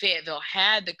Fayetteville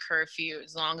had the curfew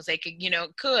as long as they could,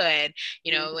 and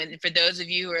for those of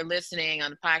you who are listening on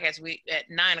the podcast, we at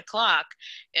 9:00,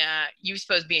 you're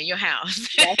supposed to be in your house.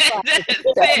 That's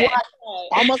right.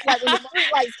 Almost like when the movie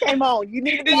lights came on, you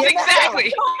need to be in the house.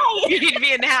 You need to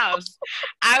be in the house.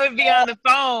 I would be on the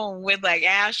phone with like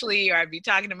Ashley, or I'd be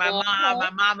talking to my mom.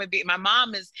 My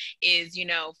mom is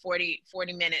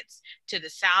 40 minutes to the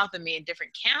south of me in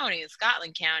different counties,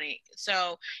 Scotland County.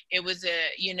 So it was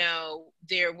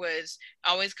there was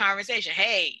always conversation.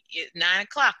 Hey, it's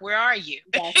 9:00. Where are you?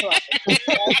 That's right. That's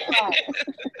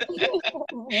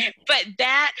right. But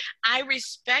that, I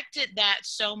respected that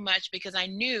so much, because I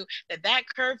knew that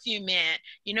curfew meant,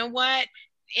 you know what,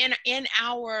 in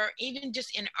our, even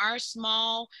just in our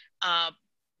small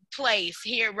place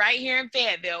here, right here in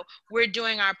Fayetteville, we're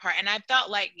doing our part. And I felt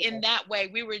like in that way,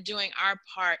 we were doing our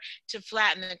part to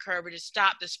flatten the curve, or to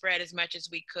stop the spread as much as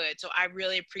we could. So I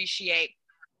really appreciate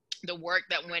the work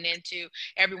that went into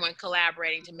everyone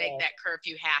collaborating to make that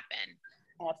curfew happen.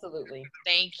 Absolutely.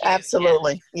 Thank you.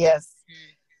 Absolutely. Yes.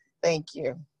 Thank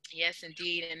you. Yes,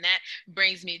 indeed. And that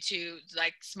brings me to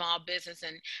like small business.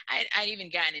 And I'd even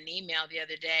gotten an email the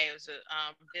other day. It was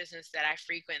a business that I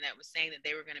frequent that was saying that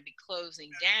they were going to be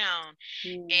closing down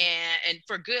and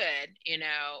for good, in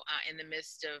the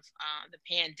midst of the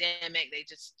pandemic. They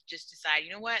just decided,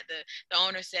 you know what, the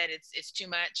owner said it's too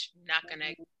much, not going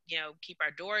to, keep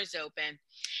our doors open.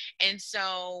 And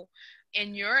so,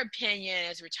 in your opinion,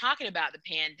 as we're talking about the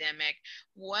pandemic,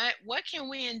 what can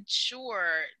we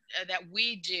ensure that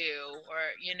we do,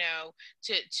 or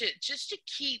to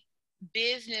keep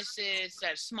businesses,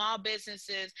 small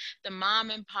businesses, the mom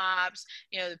and pops,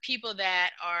 the people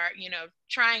that are,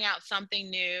 trying out something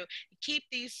new, keep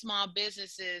these small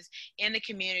businesses in the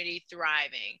community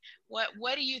thriving?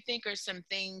 What do you think are some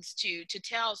things to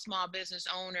tell small business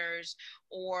owners,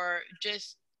 or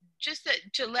just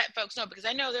to let folks know, because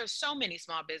I know there's so many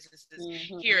small businesses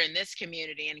here in this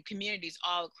community and communities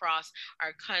all across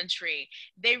our country.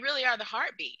 They really are the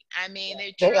heartbeat. I mean,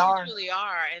 they truly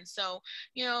are. And so,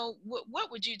 what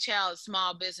would you tell a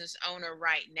small business owner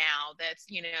right now that's,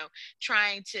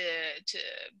 trying to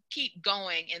keep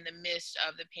going in the midst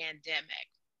of the pandemic?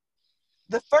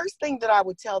 The first thing that I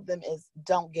would tell them is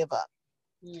don't give up.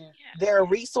 Yeah. There are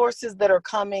resources that are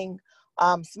coming.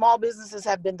 Small businesses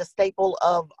have been the staple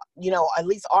of, at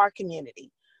least our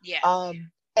community. Yeah.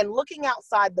 And looking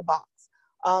outside the box.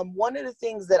 One of the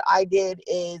things that I did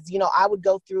is, I would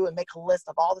go through and make a list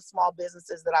of all the small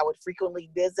businesses that I would frequently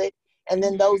visit, and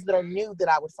then those that are new that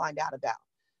I would find out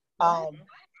about.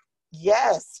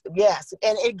 Yes.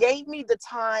 And it gave me the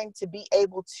time to be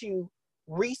able to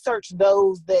research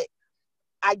those that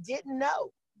I didn't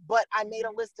know, but I made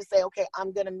a list to say, okay,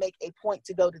 I'm going to make a point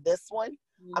to go to this one.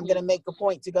 I'm going to make a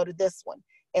point to go to this one,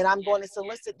 and I'm going to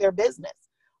solicit their business.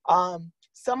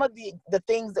 Some of the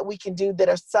things that we can do that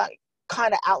are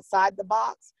kind of outside the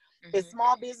box is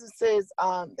small businesses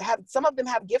some of them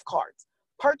have gift cards.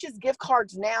 Purchase gift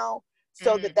cards now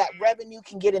so that revenue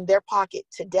can get in their pocket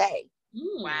today.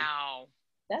 Wow.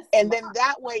 And then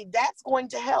that way, that's going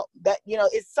to help. That,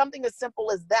 it's something as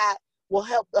simple as that will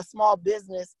help a small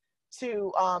business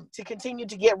to continue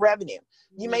to get revenue.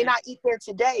 You may not eat there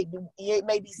today. It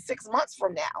may be 6 months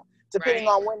from now, depending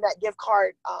on when that gift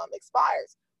card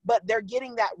expires. But they're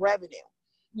getting that revenue.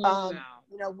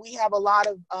 We have a lot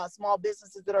of small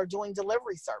businesses that are doing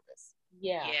delivery service.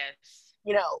 Yeah. Yes.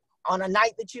 On a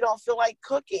night that you don't feel like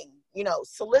cooking,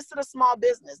 solicit a small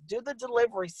business, do the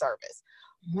delivery service.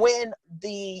 When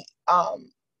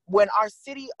our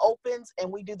city opens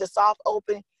and we do the soft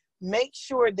open, make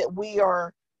sure that we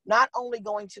are not only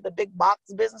going to the big box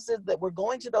businesses, that we're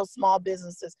going to those small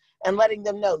businesses and letting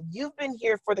them know you've been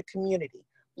here for the community.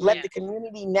 Let the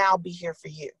community now be here for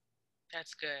you.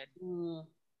 That's good.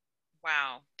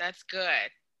 Wow, that's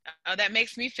good. Oh, that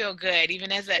makes me feel good,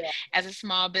 even as a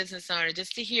small business owner,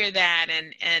 just to hear that,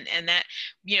 and that,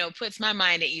 puts my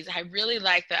mind at ease. I really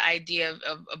like the idea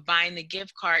of buying the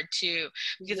gift card too,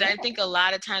 because I think a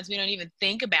lot of times we don't even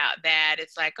think about that.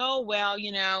 It's like, oh, well,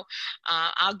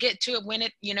 I'll get to it when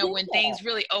when things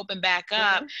really open back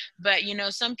up. But,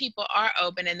 some people are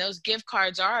open and those gift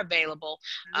cards are available,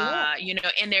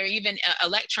 and they're even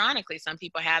electronically. Some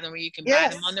people have them where you can buy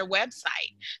them on their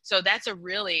website. So that's a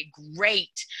really great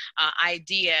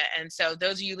idea. And so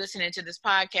those of you listening to this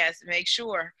podcast, make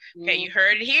sure, okay, you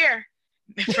heard it here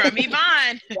from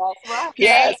Yvonne. That's right.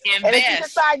 Yes. And if you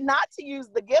decide not to use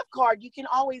the gift card, you can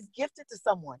always gift it to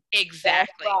someone.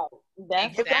 Exactly.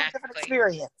 That's Give them a different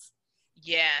experience.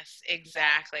 Yes,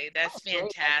 exactly. That's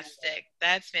fantastic.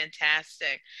 That's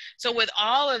fantastic. So with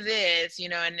all of this,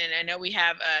 and I know we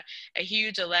have a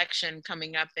huge election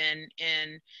coming up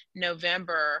in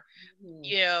November,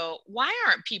 why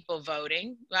aren't people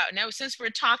voting? Well, now, since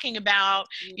we're talking about,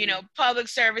 public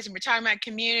service, and we're talking about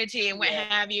community and what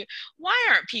have you, why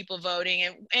aren't people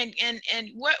voting? And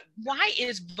why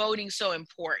is voting so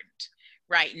important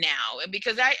right now?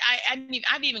 Because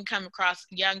I've even come across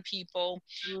young people,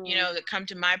 that come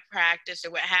to my practice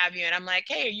or what have you, and I'm like,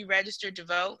 hey, are you registered to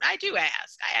vote? I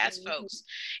ask folks,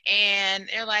 and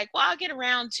they're like, well, I'll get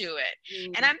around to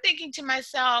it. And I'm thinking to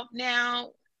myself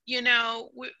now,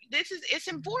 it's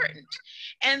important.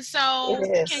 And so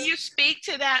can you speak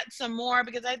to that some more?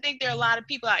 Because I think there are a lot of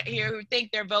people out here who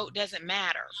think their vote doesn't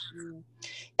matter.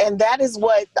 And that is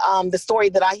what the story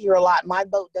that I hear a lot. My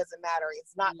vote doesn't matter.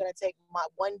 It's not going to take my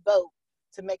one vote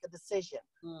to make a decision.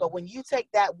 But when you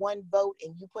take that one vote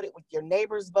and you put it with your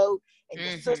neighbor's vote and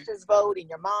your sister's vote and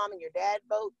your mom and your dad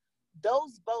vote,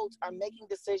 those votes are making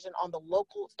decision on the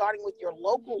local, starting with your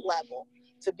local level,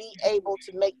 to be able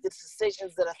to make the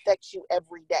decisions that affect you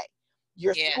every day.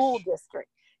 Your school district,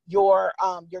 your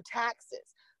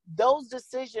taxes. Those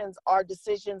decisions are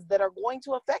decisions that are going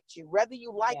to affect you, whether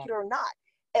you like it or not.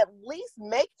 At least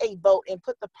make a vote and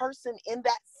put the person in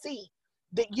that seat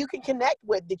that you can connect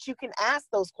with, that you can ask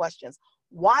those questions.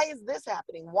 Why is this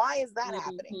happening? Why is that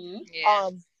happening?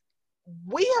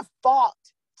 We have fought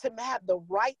to have the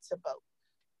right to vote.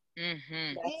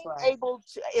 Being able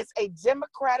to, it's a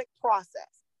democratic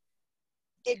process.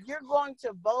 If you're going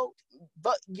to vote,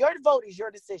 your vote is your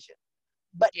decision,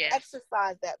 but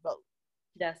exercise that vote.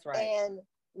 That's right. And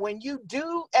when you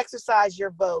do exercise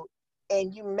your vote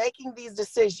and you making these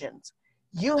decisions,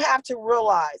 You have to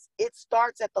realize it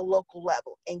starts at the local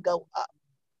level and go up.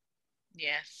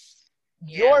 Yes.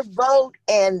 Your vote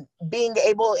and being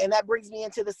able, and that brings me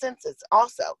into the census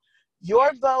also,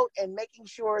 your vote and making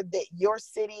sure that your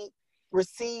city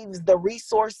receives the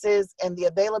resources and the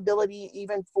availability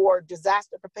even for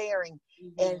disaster preparing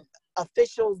and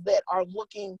officials that are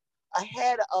looking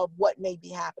ahead of what may be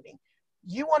happening.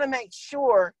 You want to make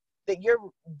sure that you're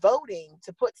voting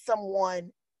to put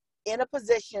someone in a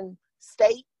position,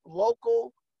 state,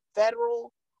 local,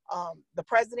 federal, the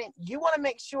president. You want to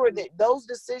make sure that those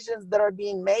decisions that are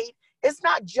being made, it's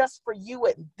not just for you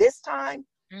at this time,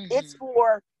 it's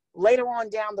for later on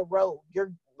down the road.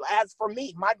 As for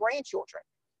me, my grandchildren,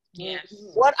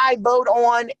 what I vote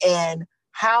on and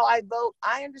how I vote,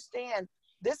 I understand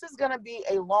this is going to be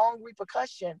a long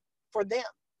repercussion for them.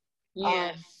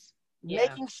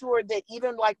 Making sure that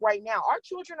even like right now, our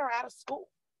children are out of school.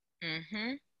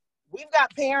 We've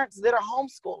got parents that are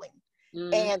homeschooling.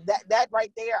 And that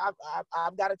right there,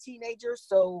 I've got a teenager,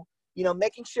 so,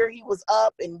 making sure he was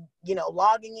up and,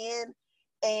 logging in.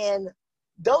 And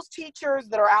those teachers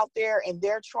that are out there and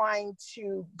they're trying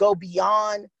to go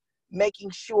beyond making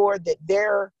sure that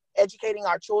they're educating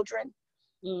our children.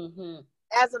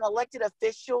 As an elected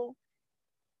official,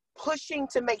 pushing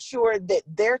to make sure that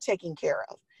they're taken care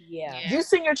of. You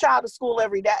send your child to school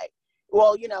every day.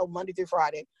 Well, Monday through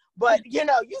Friday. But, you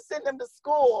send them to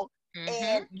school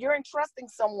and you're entrusting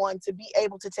someone to be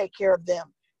able to take care of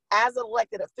them. As an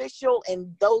elected official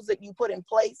and those that you put in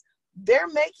place, they're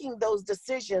making those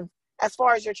decisions as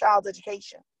far as your child's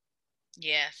education.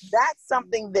 That's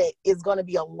something that is going to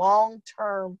be a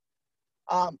long-term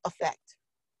effect.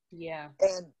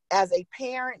 And as a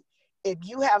parent, if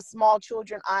you have small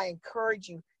children, I encourage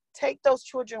you, take those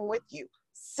children with you.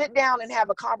 Sit down and have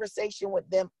a conversation with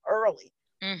them early.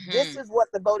 This is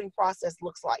what the voting process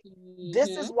looks like. This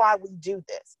is why we do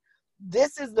this.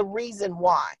 This is the reason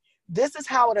why. This is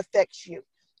how it affects you.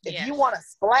 If you want a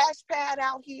splash pad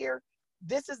out here,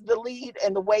 this is the lead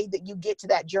and the way that you get to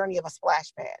that journey of a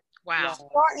splash pad. Wow.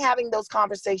 Start having those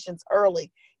conversations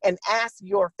early and ask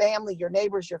your family, your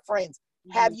neighbors, your friends,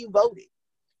 have you voted?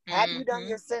 Have you done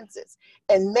your census?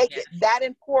 And make it that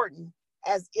important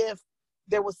as if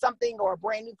there was something or a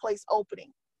brand new place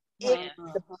opening. It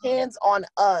depends on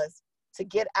us to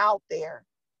get out there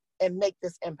and make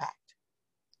this impact.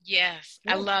 Yes,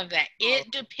 I love that.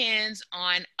 It depends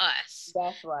on us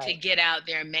to get out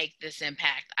there and make this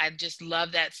impact. I just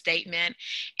love that statement,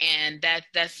 and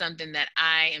that's something that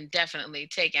I am definitely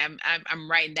taking. I'm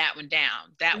writing that one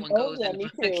down. That one goes in the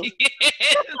book.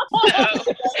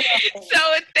 So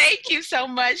thank you so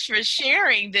much for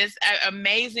sharing this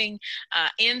amazing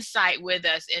insight with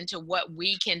us into what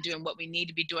we can do and what we need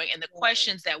to be doing, and the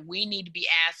questions that we need to be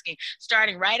asking,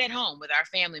 starting right at home with our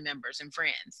family members and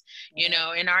friends. In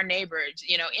our neighborhoods,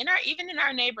 even in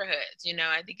our neighborhoods,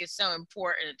 I think it's so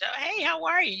important. Hey, how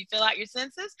are you? You fill out your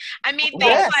census? I mean,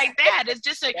 things like that. It's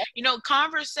just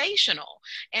conversational,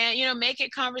 and, make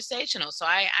it conversational. So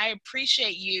I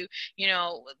appreciate you,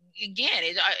 again,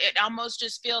 it almost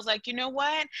just feels like, you know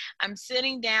what? I'm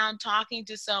sitting down talking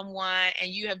to someone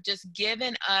and you have just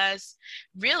given us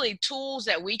really tools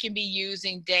that we can be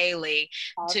using daily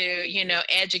to,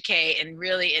 educate and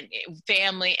really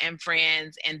family and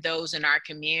friends and those in our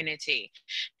community.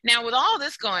 Now, with all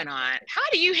this going on, how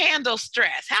do you handle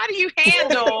stress? How do you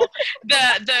handle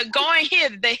the going here,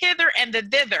 the hither and the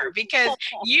thither? Because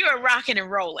you are rocking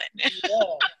and rolling.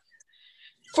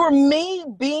 For me,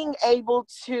 being able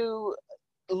to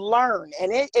learn,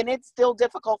 and it's still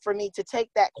difficult for me to take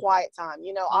that quiet time.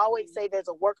 I always say there's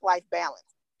a work-life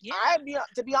balance.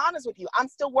 To be honest with you, I'm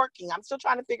still working. I'm still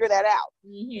trying to figure that out.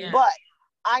 But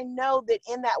I know that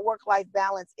in that work-life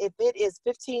balance, if it is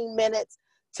 15 minutes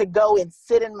to go and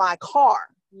sit in my car,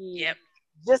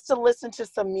 just to listen to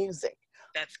some music,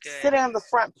 that's good. Sit on the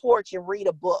front porch and read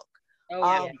a book.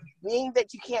 Being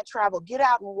that you can't travel, get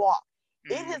out and walk.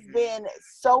 It has been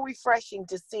so refreshing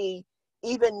to see,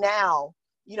 even now,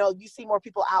 you see more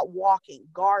people out walking,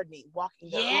 gardening,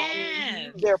 walking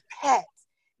their pets,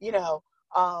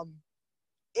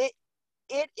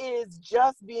 it is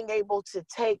just being able to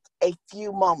take a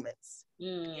few moments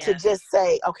to just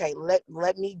say, okay,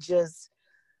 let me just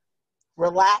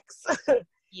relax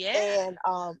and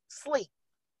sleep.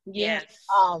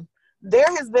 There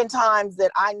has been times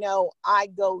that I know I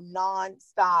go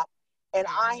nonstop and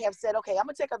I have said, okay, I'm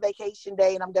gonna take a vacation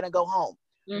day and I'm gonna go home.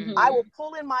 I will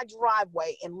pull in my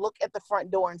driveway and look at the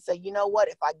front door and say, you know what,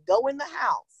 if I go in the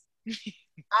house,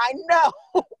 I know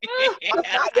I'm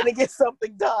not gonna get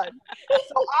something done.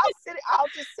 So I'll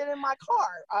just sit in my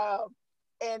car.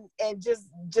 and just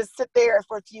sit there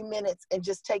for a few minutes and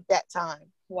just take that time.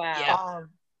 Wow. Yeah.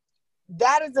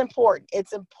 That is important.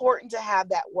 It's important to have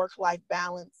that work-life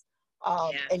balance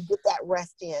Yes. and get that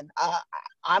rest in.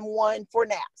 I'm one for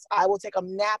naps. I will take a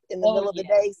nap in the middle of the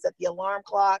yeah. day, set the alarm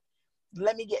clock.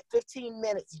 Let me get 15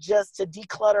 minutes just to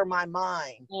declutter my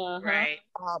mind Right.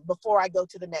 before I go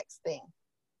to the next thing.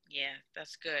 Yeah,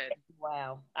 that's good.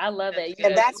 Wow. I love That's that. good.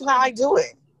 And that's how I do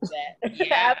it. That.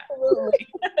 Yeah. Absolutely.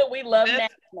 We love That's-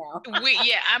 naps now.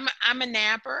 I'm a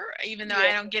napper, even though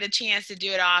I don't get a chance to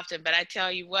do it often. But I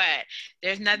tell you what,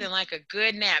 there's nothing like a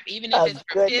good nap, even if A it's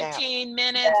for good nap. 15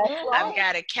 minutes. That's I've right.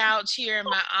 got a couch here in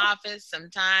my office.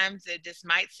 Sometimes it just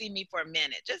might see me for a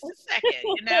minute, just a second,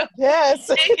 you know. Yes.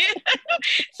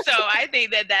 So I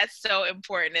think that that's so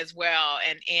important as well.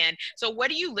 And so, what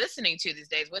are you listening to these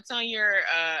days? What's on your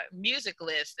music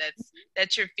list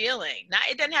that you're feeling? Not,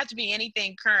 it doesn't have to be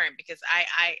anything current, because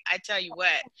I tell you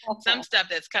what, some stuff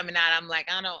that's coming out, I'm like,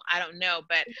 I don't know.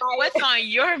 But what's on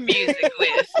your music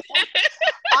list?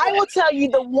 I will tell you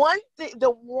the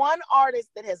one artist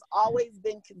that has always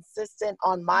been consistent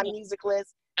on my music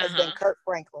list has been Kirk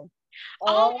Franklin.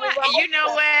 Oh my, you know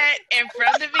what? And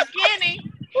from the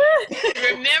beginning,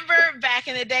 remember back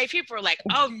in the day, people were like,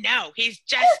 oh no, he's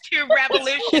just too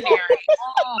revolutionary.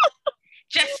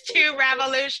 Just too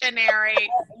revolutionary.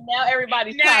 Now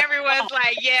everybody's Oh.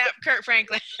 like, yeah, Kirk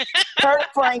Franklin. Kirk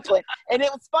Franklin. And it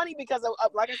was funny because of,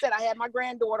 like I said, I had my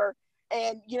granddaughter,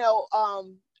 and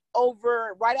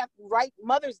over right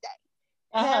Mother's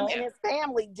Day, him and his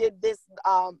family did this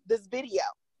video.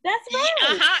 That's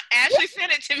right. Ashley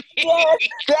sent it to me. Yes,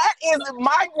 that is,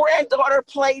 my granddaughter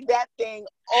played that thing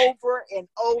over and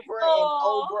over and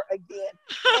over again.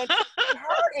 And to see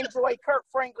her enjoy Kirk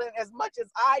Franklin as much as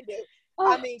I do.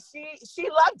 I mean, she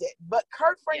loved it. But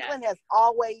Kirk Franklin has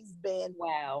always been,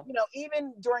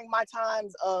 even during my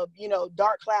times of,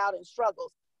 dark cloud and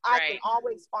struggles, I can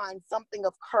always find something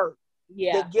of Kirk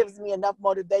that gives me enough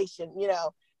motivation,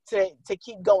 to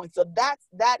keep going. So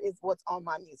that is what's on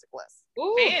my music list.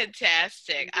 Ooh.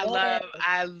 Fantastic. I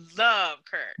love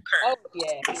Kirk. Oh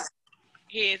yeah.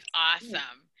 He is awesome.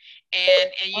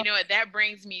 And you know what, that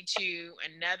brings me to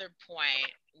another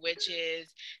point, which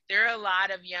is there are a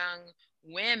lot of young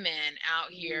women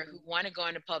out here who want to go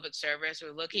into public service, who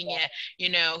are looking at,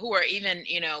 who are even,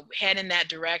 head in that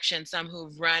direction. Some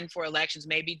who've run for elections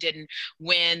maybe didn't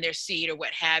win their seat or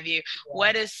what have you.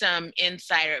 What is some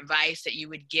insider advice that you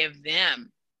would give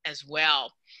them as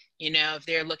well? If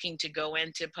they're looking to go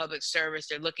into public service,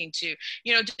 they're looking to,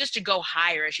 just to go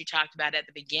higher, as you talked about at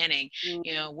the beginning,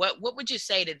 what would you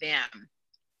say to them?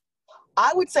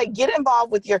 I would say get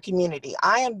involved with your community.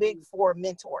 I am big for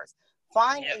mentors.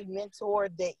 Find a mentor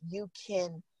that you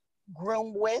can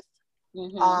groom with.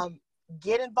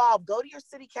 Get involved. Go to your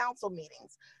city council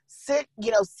meetings. Sit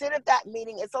at that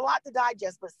meeting. It's a lot to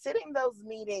digest, but sit in those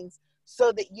meetings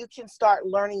so that you can start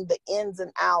learning the ins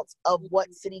and outs of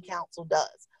what city council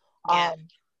does.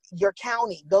 Your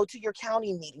county, go to your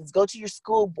county meetings, go to your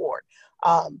school board,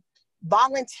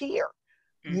 volunteer.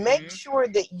 Make sure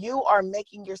that you are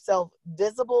making yourself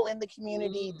visible in the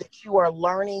community, that you are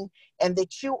learning, and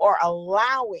that you are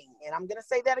allowing, and I'm going to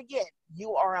say that again,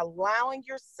 you are allowing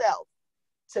yourself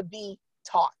to be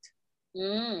taught.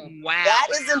 Wow. That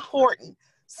is important.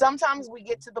 Sometimes we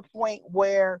get to the point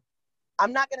where,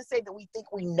 I'm not going to say that we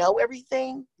think we know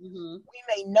everything. We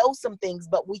may know some things,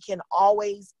 but we can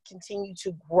always continue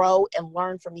to grow and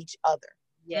learn from each other.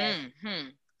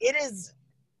 It is,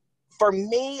 for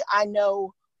me, I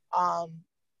know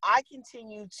I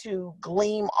continue to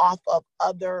glean off of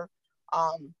other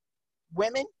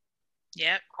women.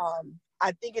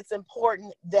 I think it's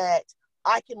important that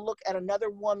I can look at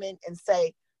another woman and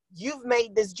say, you've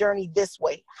made this journey this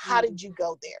way. How did you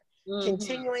go there?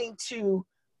 Continuing to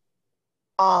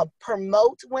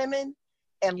promote women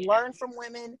and learn from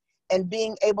women, and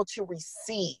being able to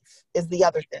receive is the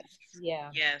other thing.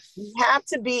 You have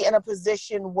to be in a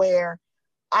position where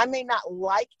I may not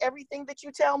like everything that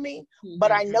you tell me,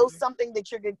 but I know something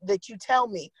that you tell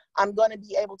me. I'm going to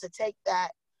be able to take that.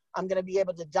 I'm going to be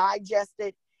able to digest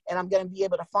it, and I'm going to be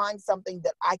able to find something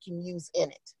that I can use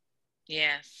in it.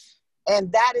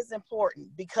 And that is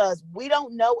important because we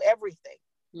don't know everything.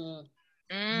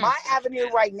 My avenue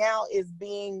right now is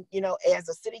being, as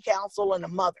a city council and a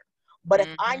mother. But if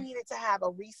I needed to have a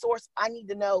resource, I need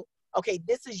to know, okay,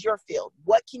 this is your field.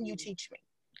 What can you teach me?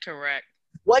 Correct.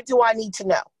 What do I need to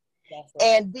know?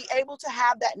 And be able to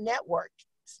have that network.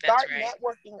 Start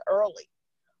networking early.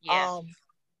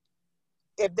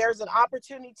 If there's an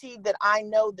opportunity that I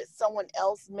know that someone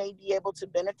else may be able to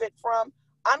benefit from,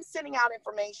 I'm sending out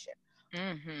information.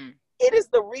 It is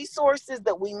the resources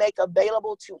that we make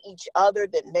available to each other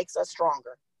that makes us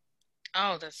stronger.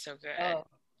 Oh, that's so good. Oh,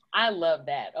 I love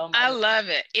that. Oh my I God. love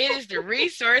it. It is the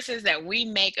resources that we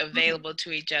make available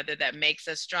to each other that makes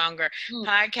us stronger.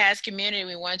 Podcast community,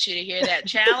 we want you to hear that.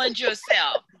 Challenge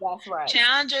yourself. That's right.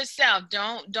 Challenge yourself.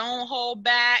 Don't hold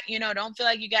back. Don't feel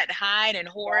like you got to hide and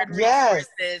hoard Yes.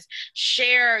 resources.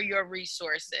 Share your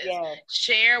resources. Yes.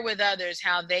 Share with others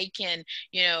how they can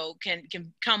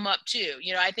come up too.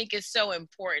 I think it's so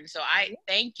important. So I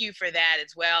thank you for that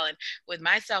as well. And with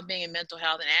myself being in mental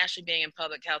health and Ashley being in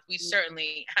public health, we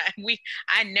certainly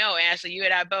I know, Ashley, you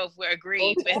and I both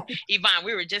agree with Yvonne.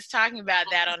 We were just talking about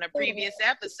that on a previous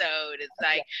episode. It's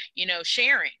like,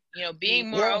 sharing,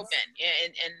 being more open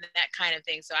and that kind of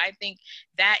thing. So I think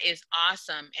that is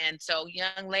awesome. And so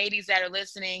young ladies that are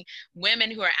listening, women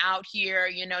who are out here,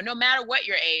 no matter what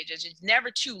your age is, it's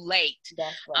never too late.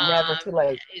 That's right. Never too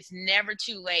late. It's never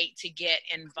too late to get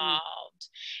involved.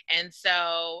 And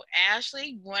so,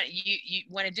 Ashley, you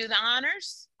want to do the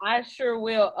honors? I sure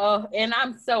will. And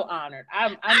I'm so honored.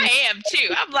 I am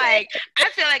too. I'm like, I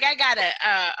feel like I got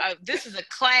this is a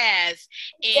class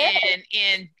in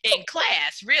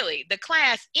class, really. The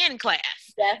class in class.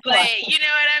 That's like, right. You know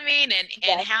what I mean? And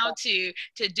That's how right. to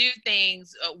do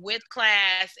things with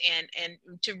class and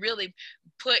to really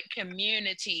put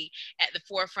community at the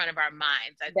forefront of our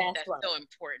minds. I think that's right. so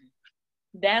important.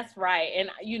 That's right.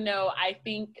 And, I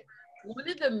think one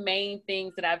of the main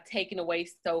things that I've taken away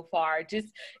so far, just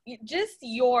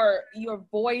your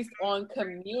voice on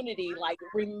community, like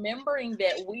remembering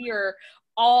that we are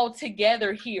all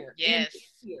together here. Yes.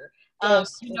 Here.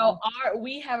 Yes.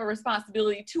 We have a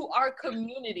responsibility to our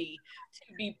community to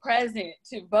be present,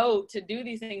 to vote, to do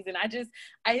these things. And I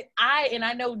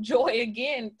know Joy,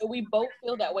 again, we both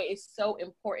feel that way. It's so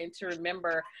important to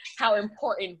remember how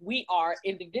important we are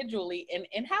individually and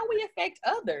how we affect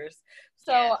others.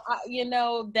 So,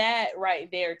 that right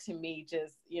there to me,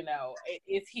 just,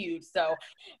 it's huge. So,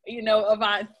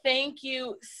 Yvonne, thank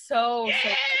you so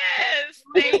much.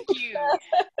 Thank you.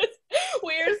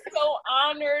 We're so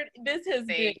honored. This has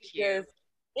been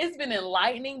it's been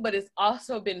enlightening, but it's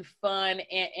also been fun.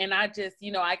 And I just,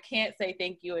 I can't say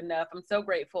thank you enough. I'm so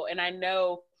grateful. And I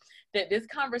know that this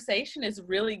conversation is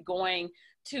really going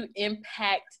to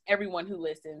impact everyone who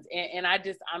listens. And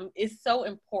it's so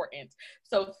important.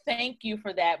 So thank you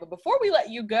for that. But before we let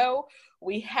you go,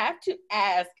 we have to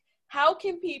ask, how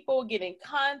can people get in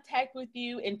contact with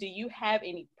you? And do you have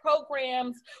any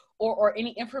programs or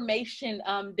any information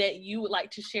that you would like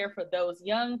to share for those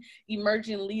young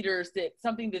emerging leaders,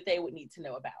 something that they would need to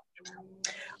know about?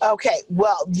 Okay,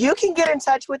 well, you can get in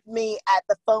touch with me at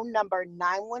the phone number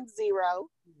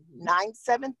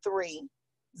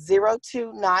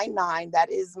 910-973-0299. That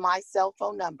is my cell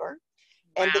phone number.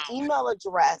 And the email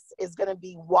address is going to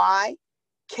be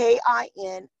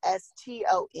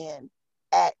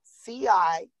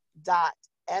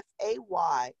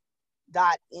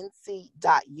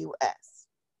ykinston@ci.fay.nc.us.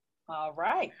 All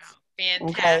right.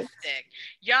 Fantastic. Okay.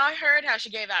 Y'all heard how she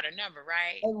gave out her number,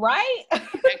 right? Right.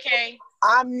 Okay.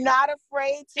 I'm not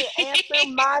afraid to answer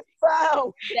my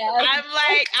phone.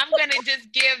 I'm going to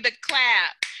just give the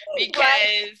clap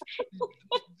because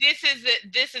this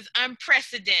is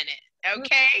unprecedented.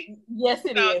 Okay. Yes,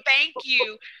 it is. So thank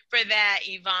you for that,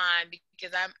 Yvonne,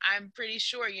 because I'm pretty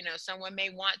sure, someone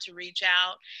may want to reach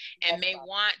out and may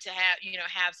want to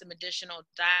have some additional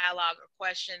dialogue or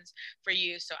questions for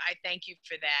you. So I thank you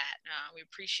for that. We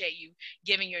appreciate you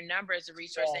giving your number as a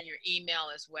resource and your email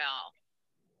as well.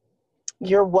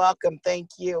 You're welcome.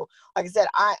 Thank you. Like I said,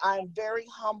 I'm very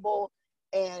humble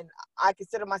and I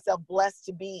consider myself blessed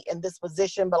to be in this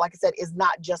position. But like I said, it's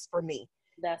not just for me.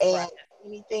 That's right.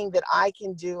 Anything that I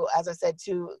can do, as I said,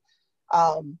 to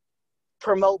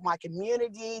promote my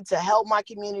community, to help my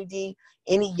community,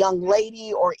 any young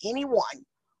lady or anyone,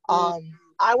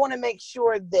 I want to make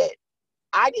sure that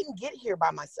I didn't get here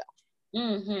by myself.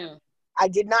 Mm-hmm. I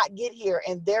did not get here.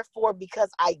 And therefore,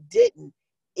 because I didn't,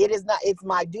 it's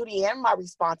my duty and my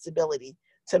responsibility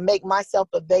to make myself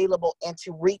available and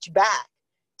to reach back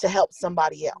to help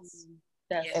somebody else.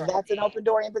 That's an open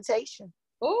door invitation.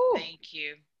 Oh, thank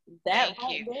you. Thank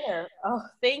you. There. Oh,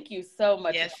 thank you so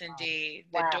much. Yes, indeed.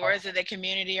 The doors of the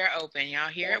community are open. Y'all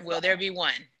hear it? Will there be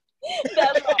one?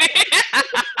 That's right.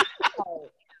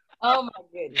 Oh my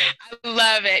goodness. I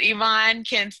love it. Yvonne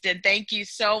Kinston, thank you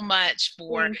so much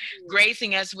for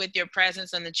gracing us with your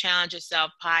presence on the Challenge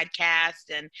Yourself podcast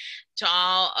and to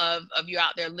all of you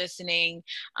out there listening.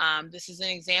 This is an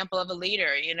example of a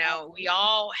leader. You know, we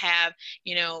all have,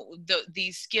 you know,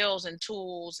 these skills and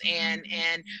tools, and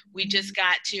we just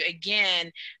got to,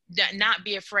 again, not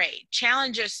be afraid.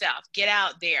 Challenge yourself. Get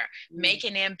out there. Make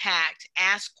an impact.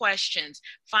 Ask questions.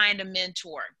 Find a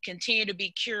mentor. Continue to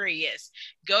be curious.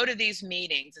 Go to these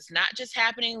meetings. It's not just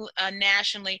happening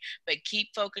nationally, but keep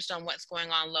focused on what's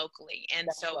going on locally. And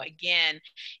so again,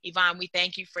 Yvonne, we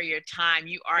thank you for your time.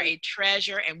 You are a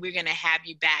treasure, and we're going to have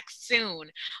you back soon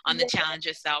on the Challenge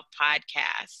Yourself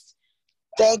podcast.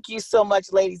 Thank you so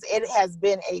much, ladies. It has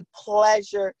been a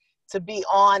pleasure to be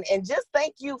on, and just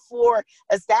thank you for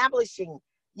establishing,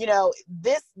 you know,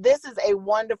 this is a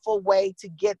wonderful way to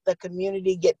get the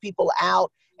community, get people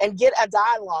out, and get a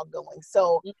dialogue going.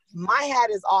 So my hat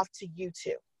is off to you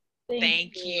two.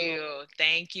 Thank you.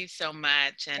 Thank you so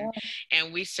much.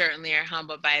 And we certainly are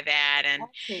humbled by that. And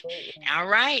all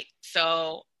right.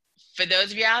 So for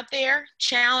those of you out there,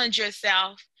 challenge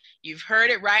yourself. You've heard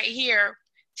it right here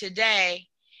today.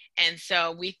 And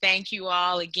so we thank you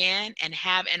all again, and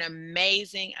have an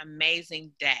amazing,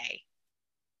 amazing day.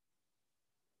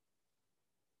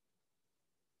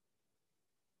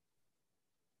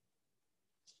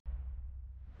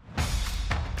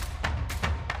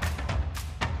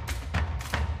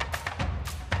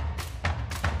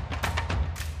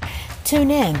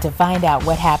 Tune in to find out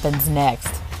what happens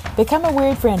next. Become a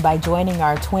Weird Friend by joining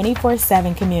our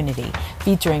 24/7 community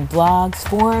featuring blogs,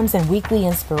 forums, and weekly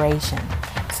inspiration.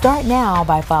 Start now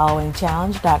by following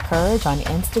challenge.courage on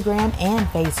Instagram and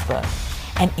Facebook.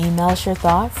 And email us your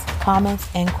thoughts, comments,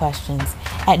 and questions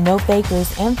at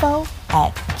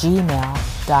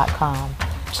nofakersinfo@gmail.com.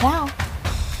 Ciao.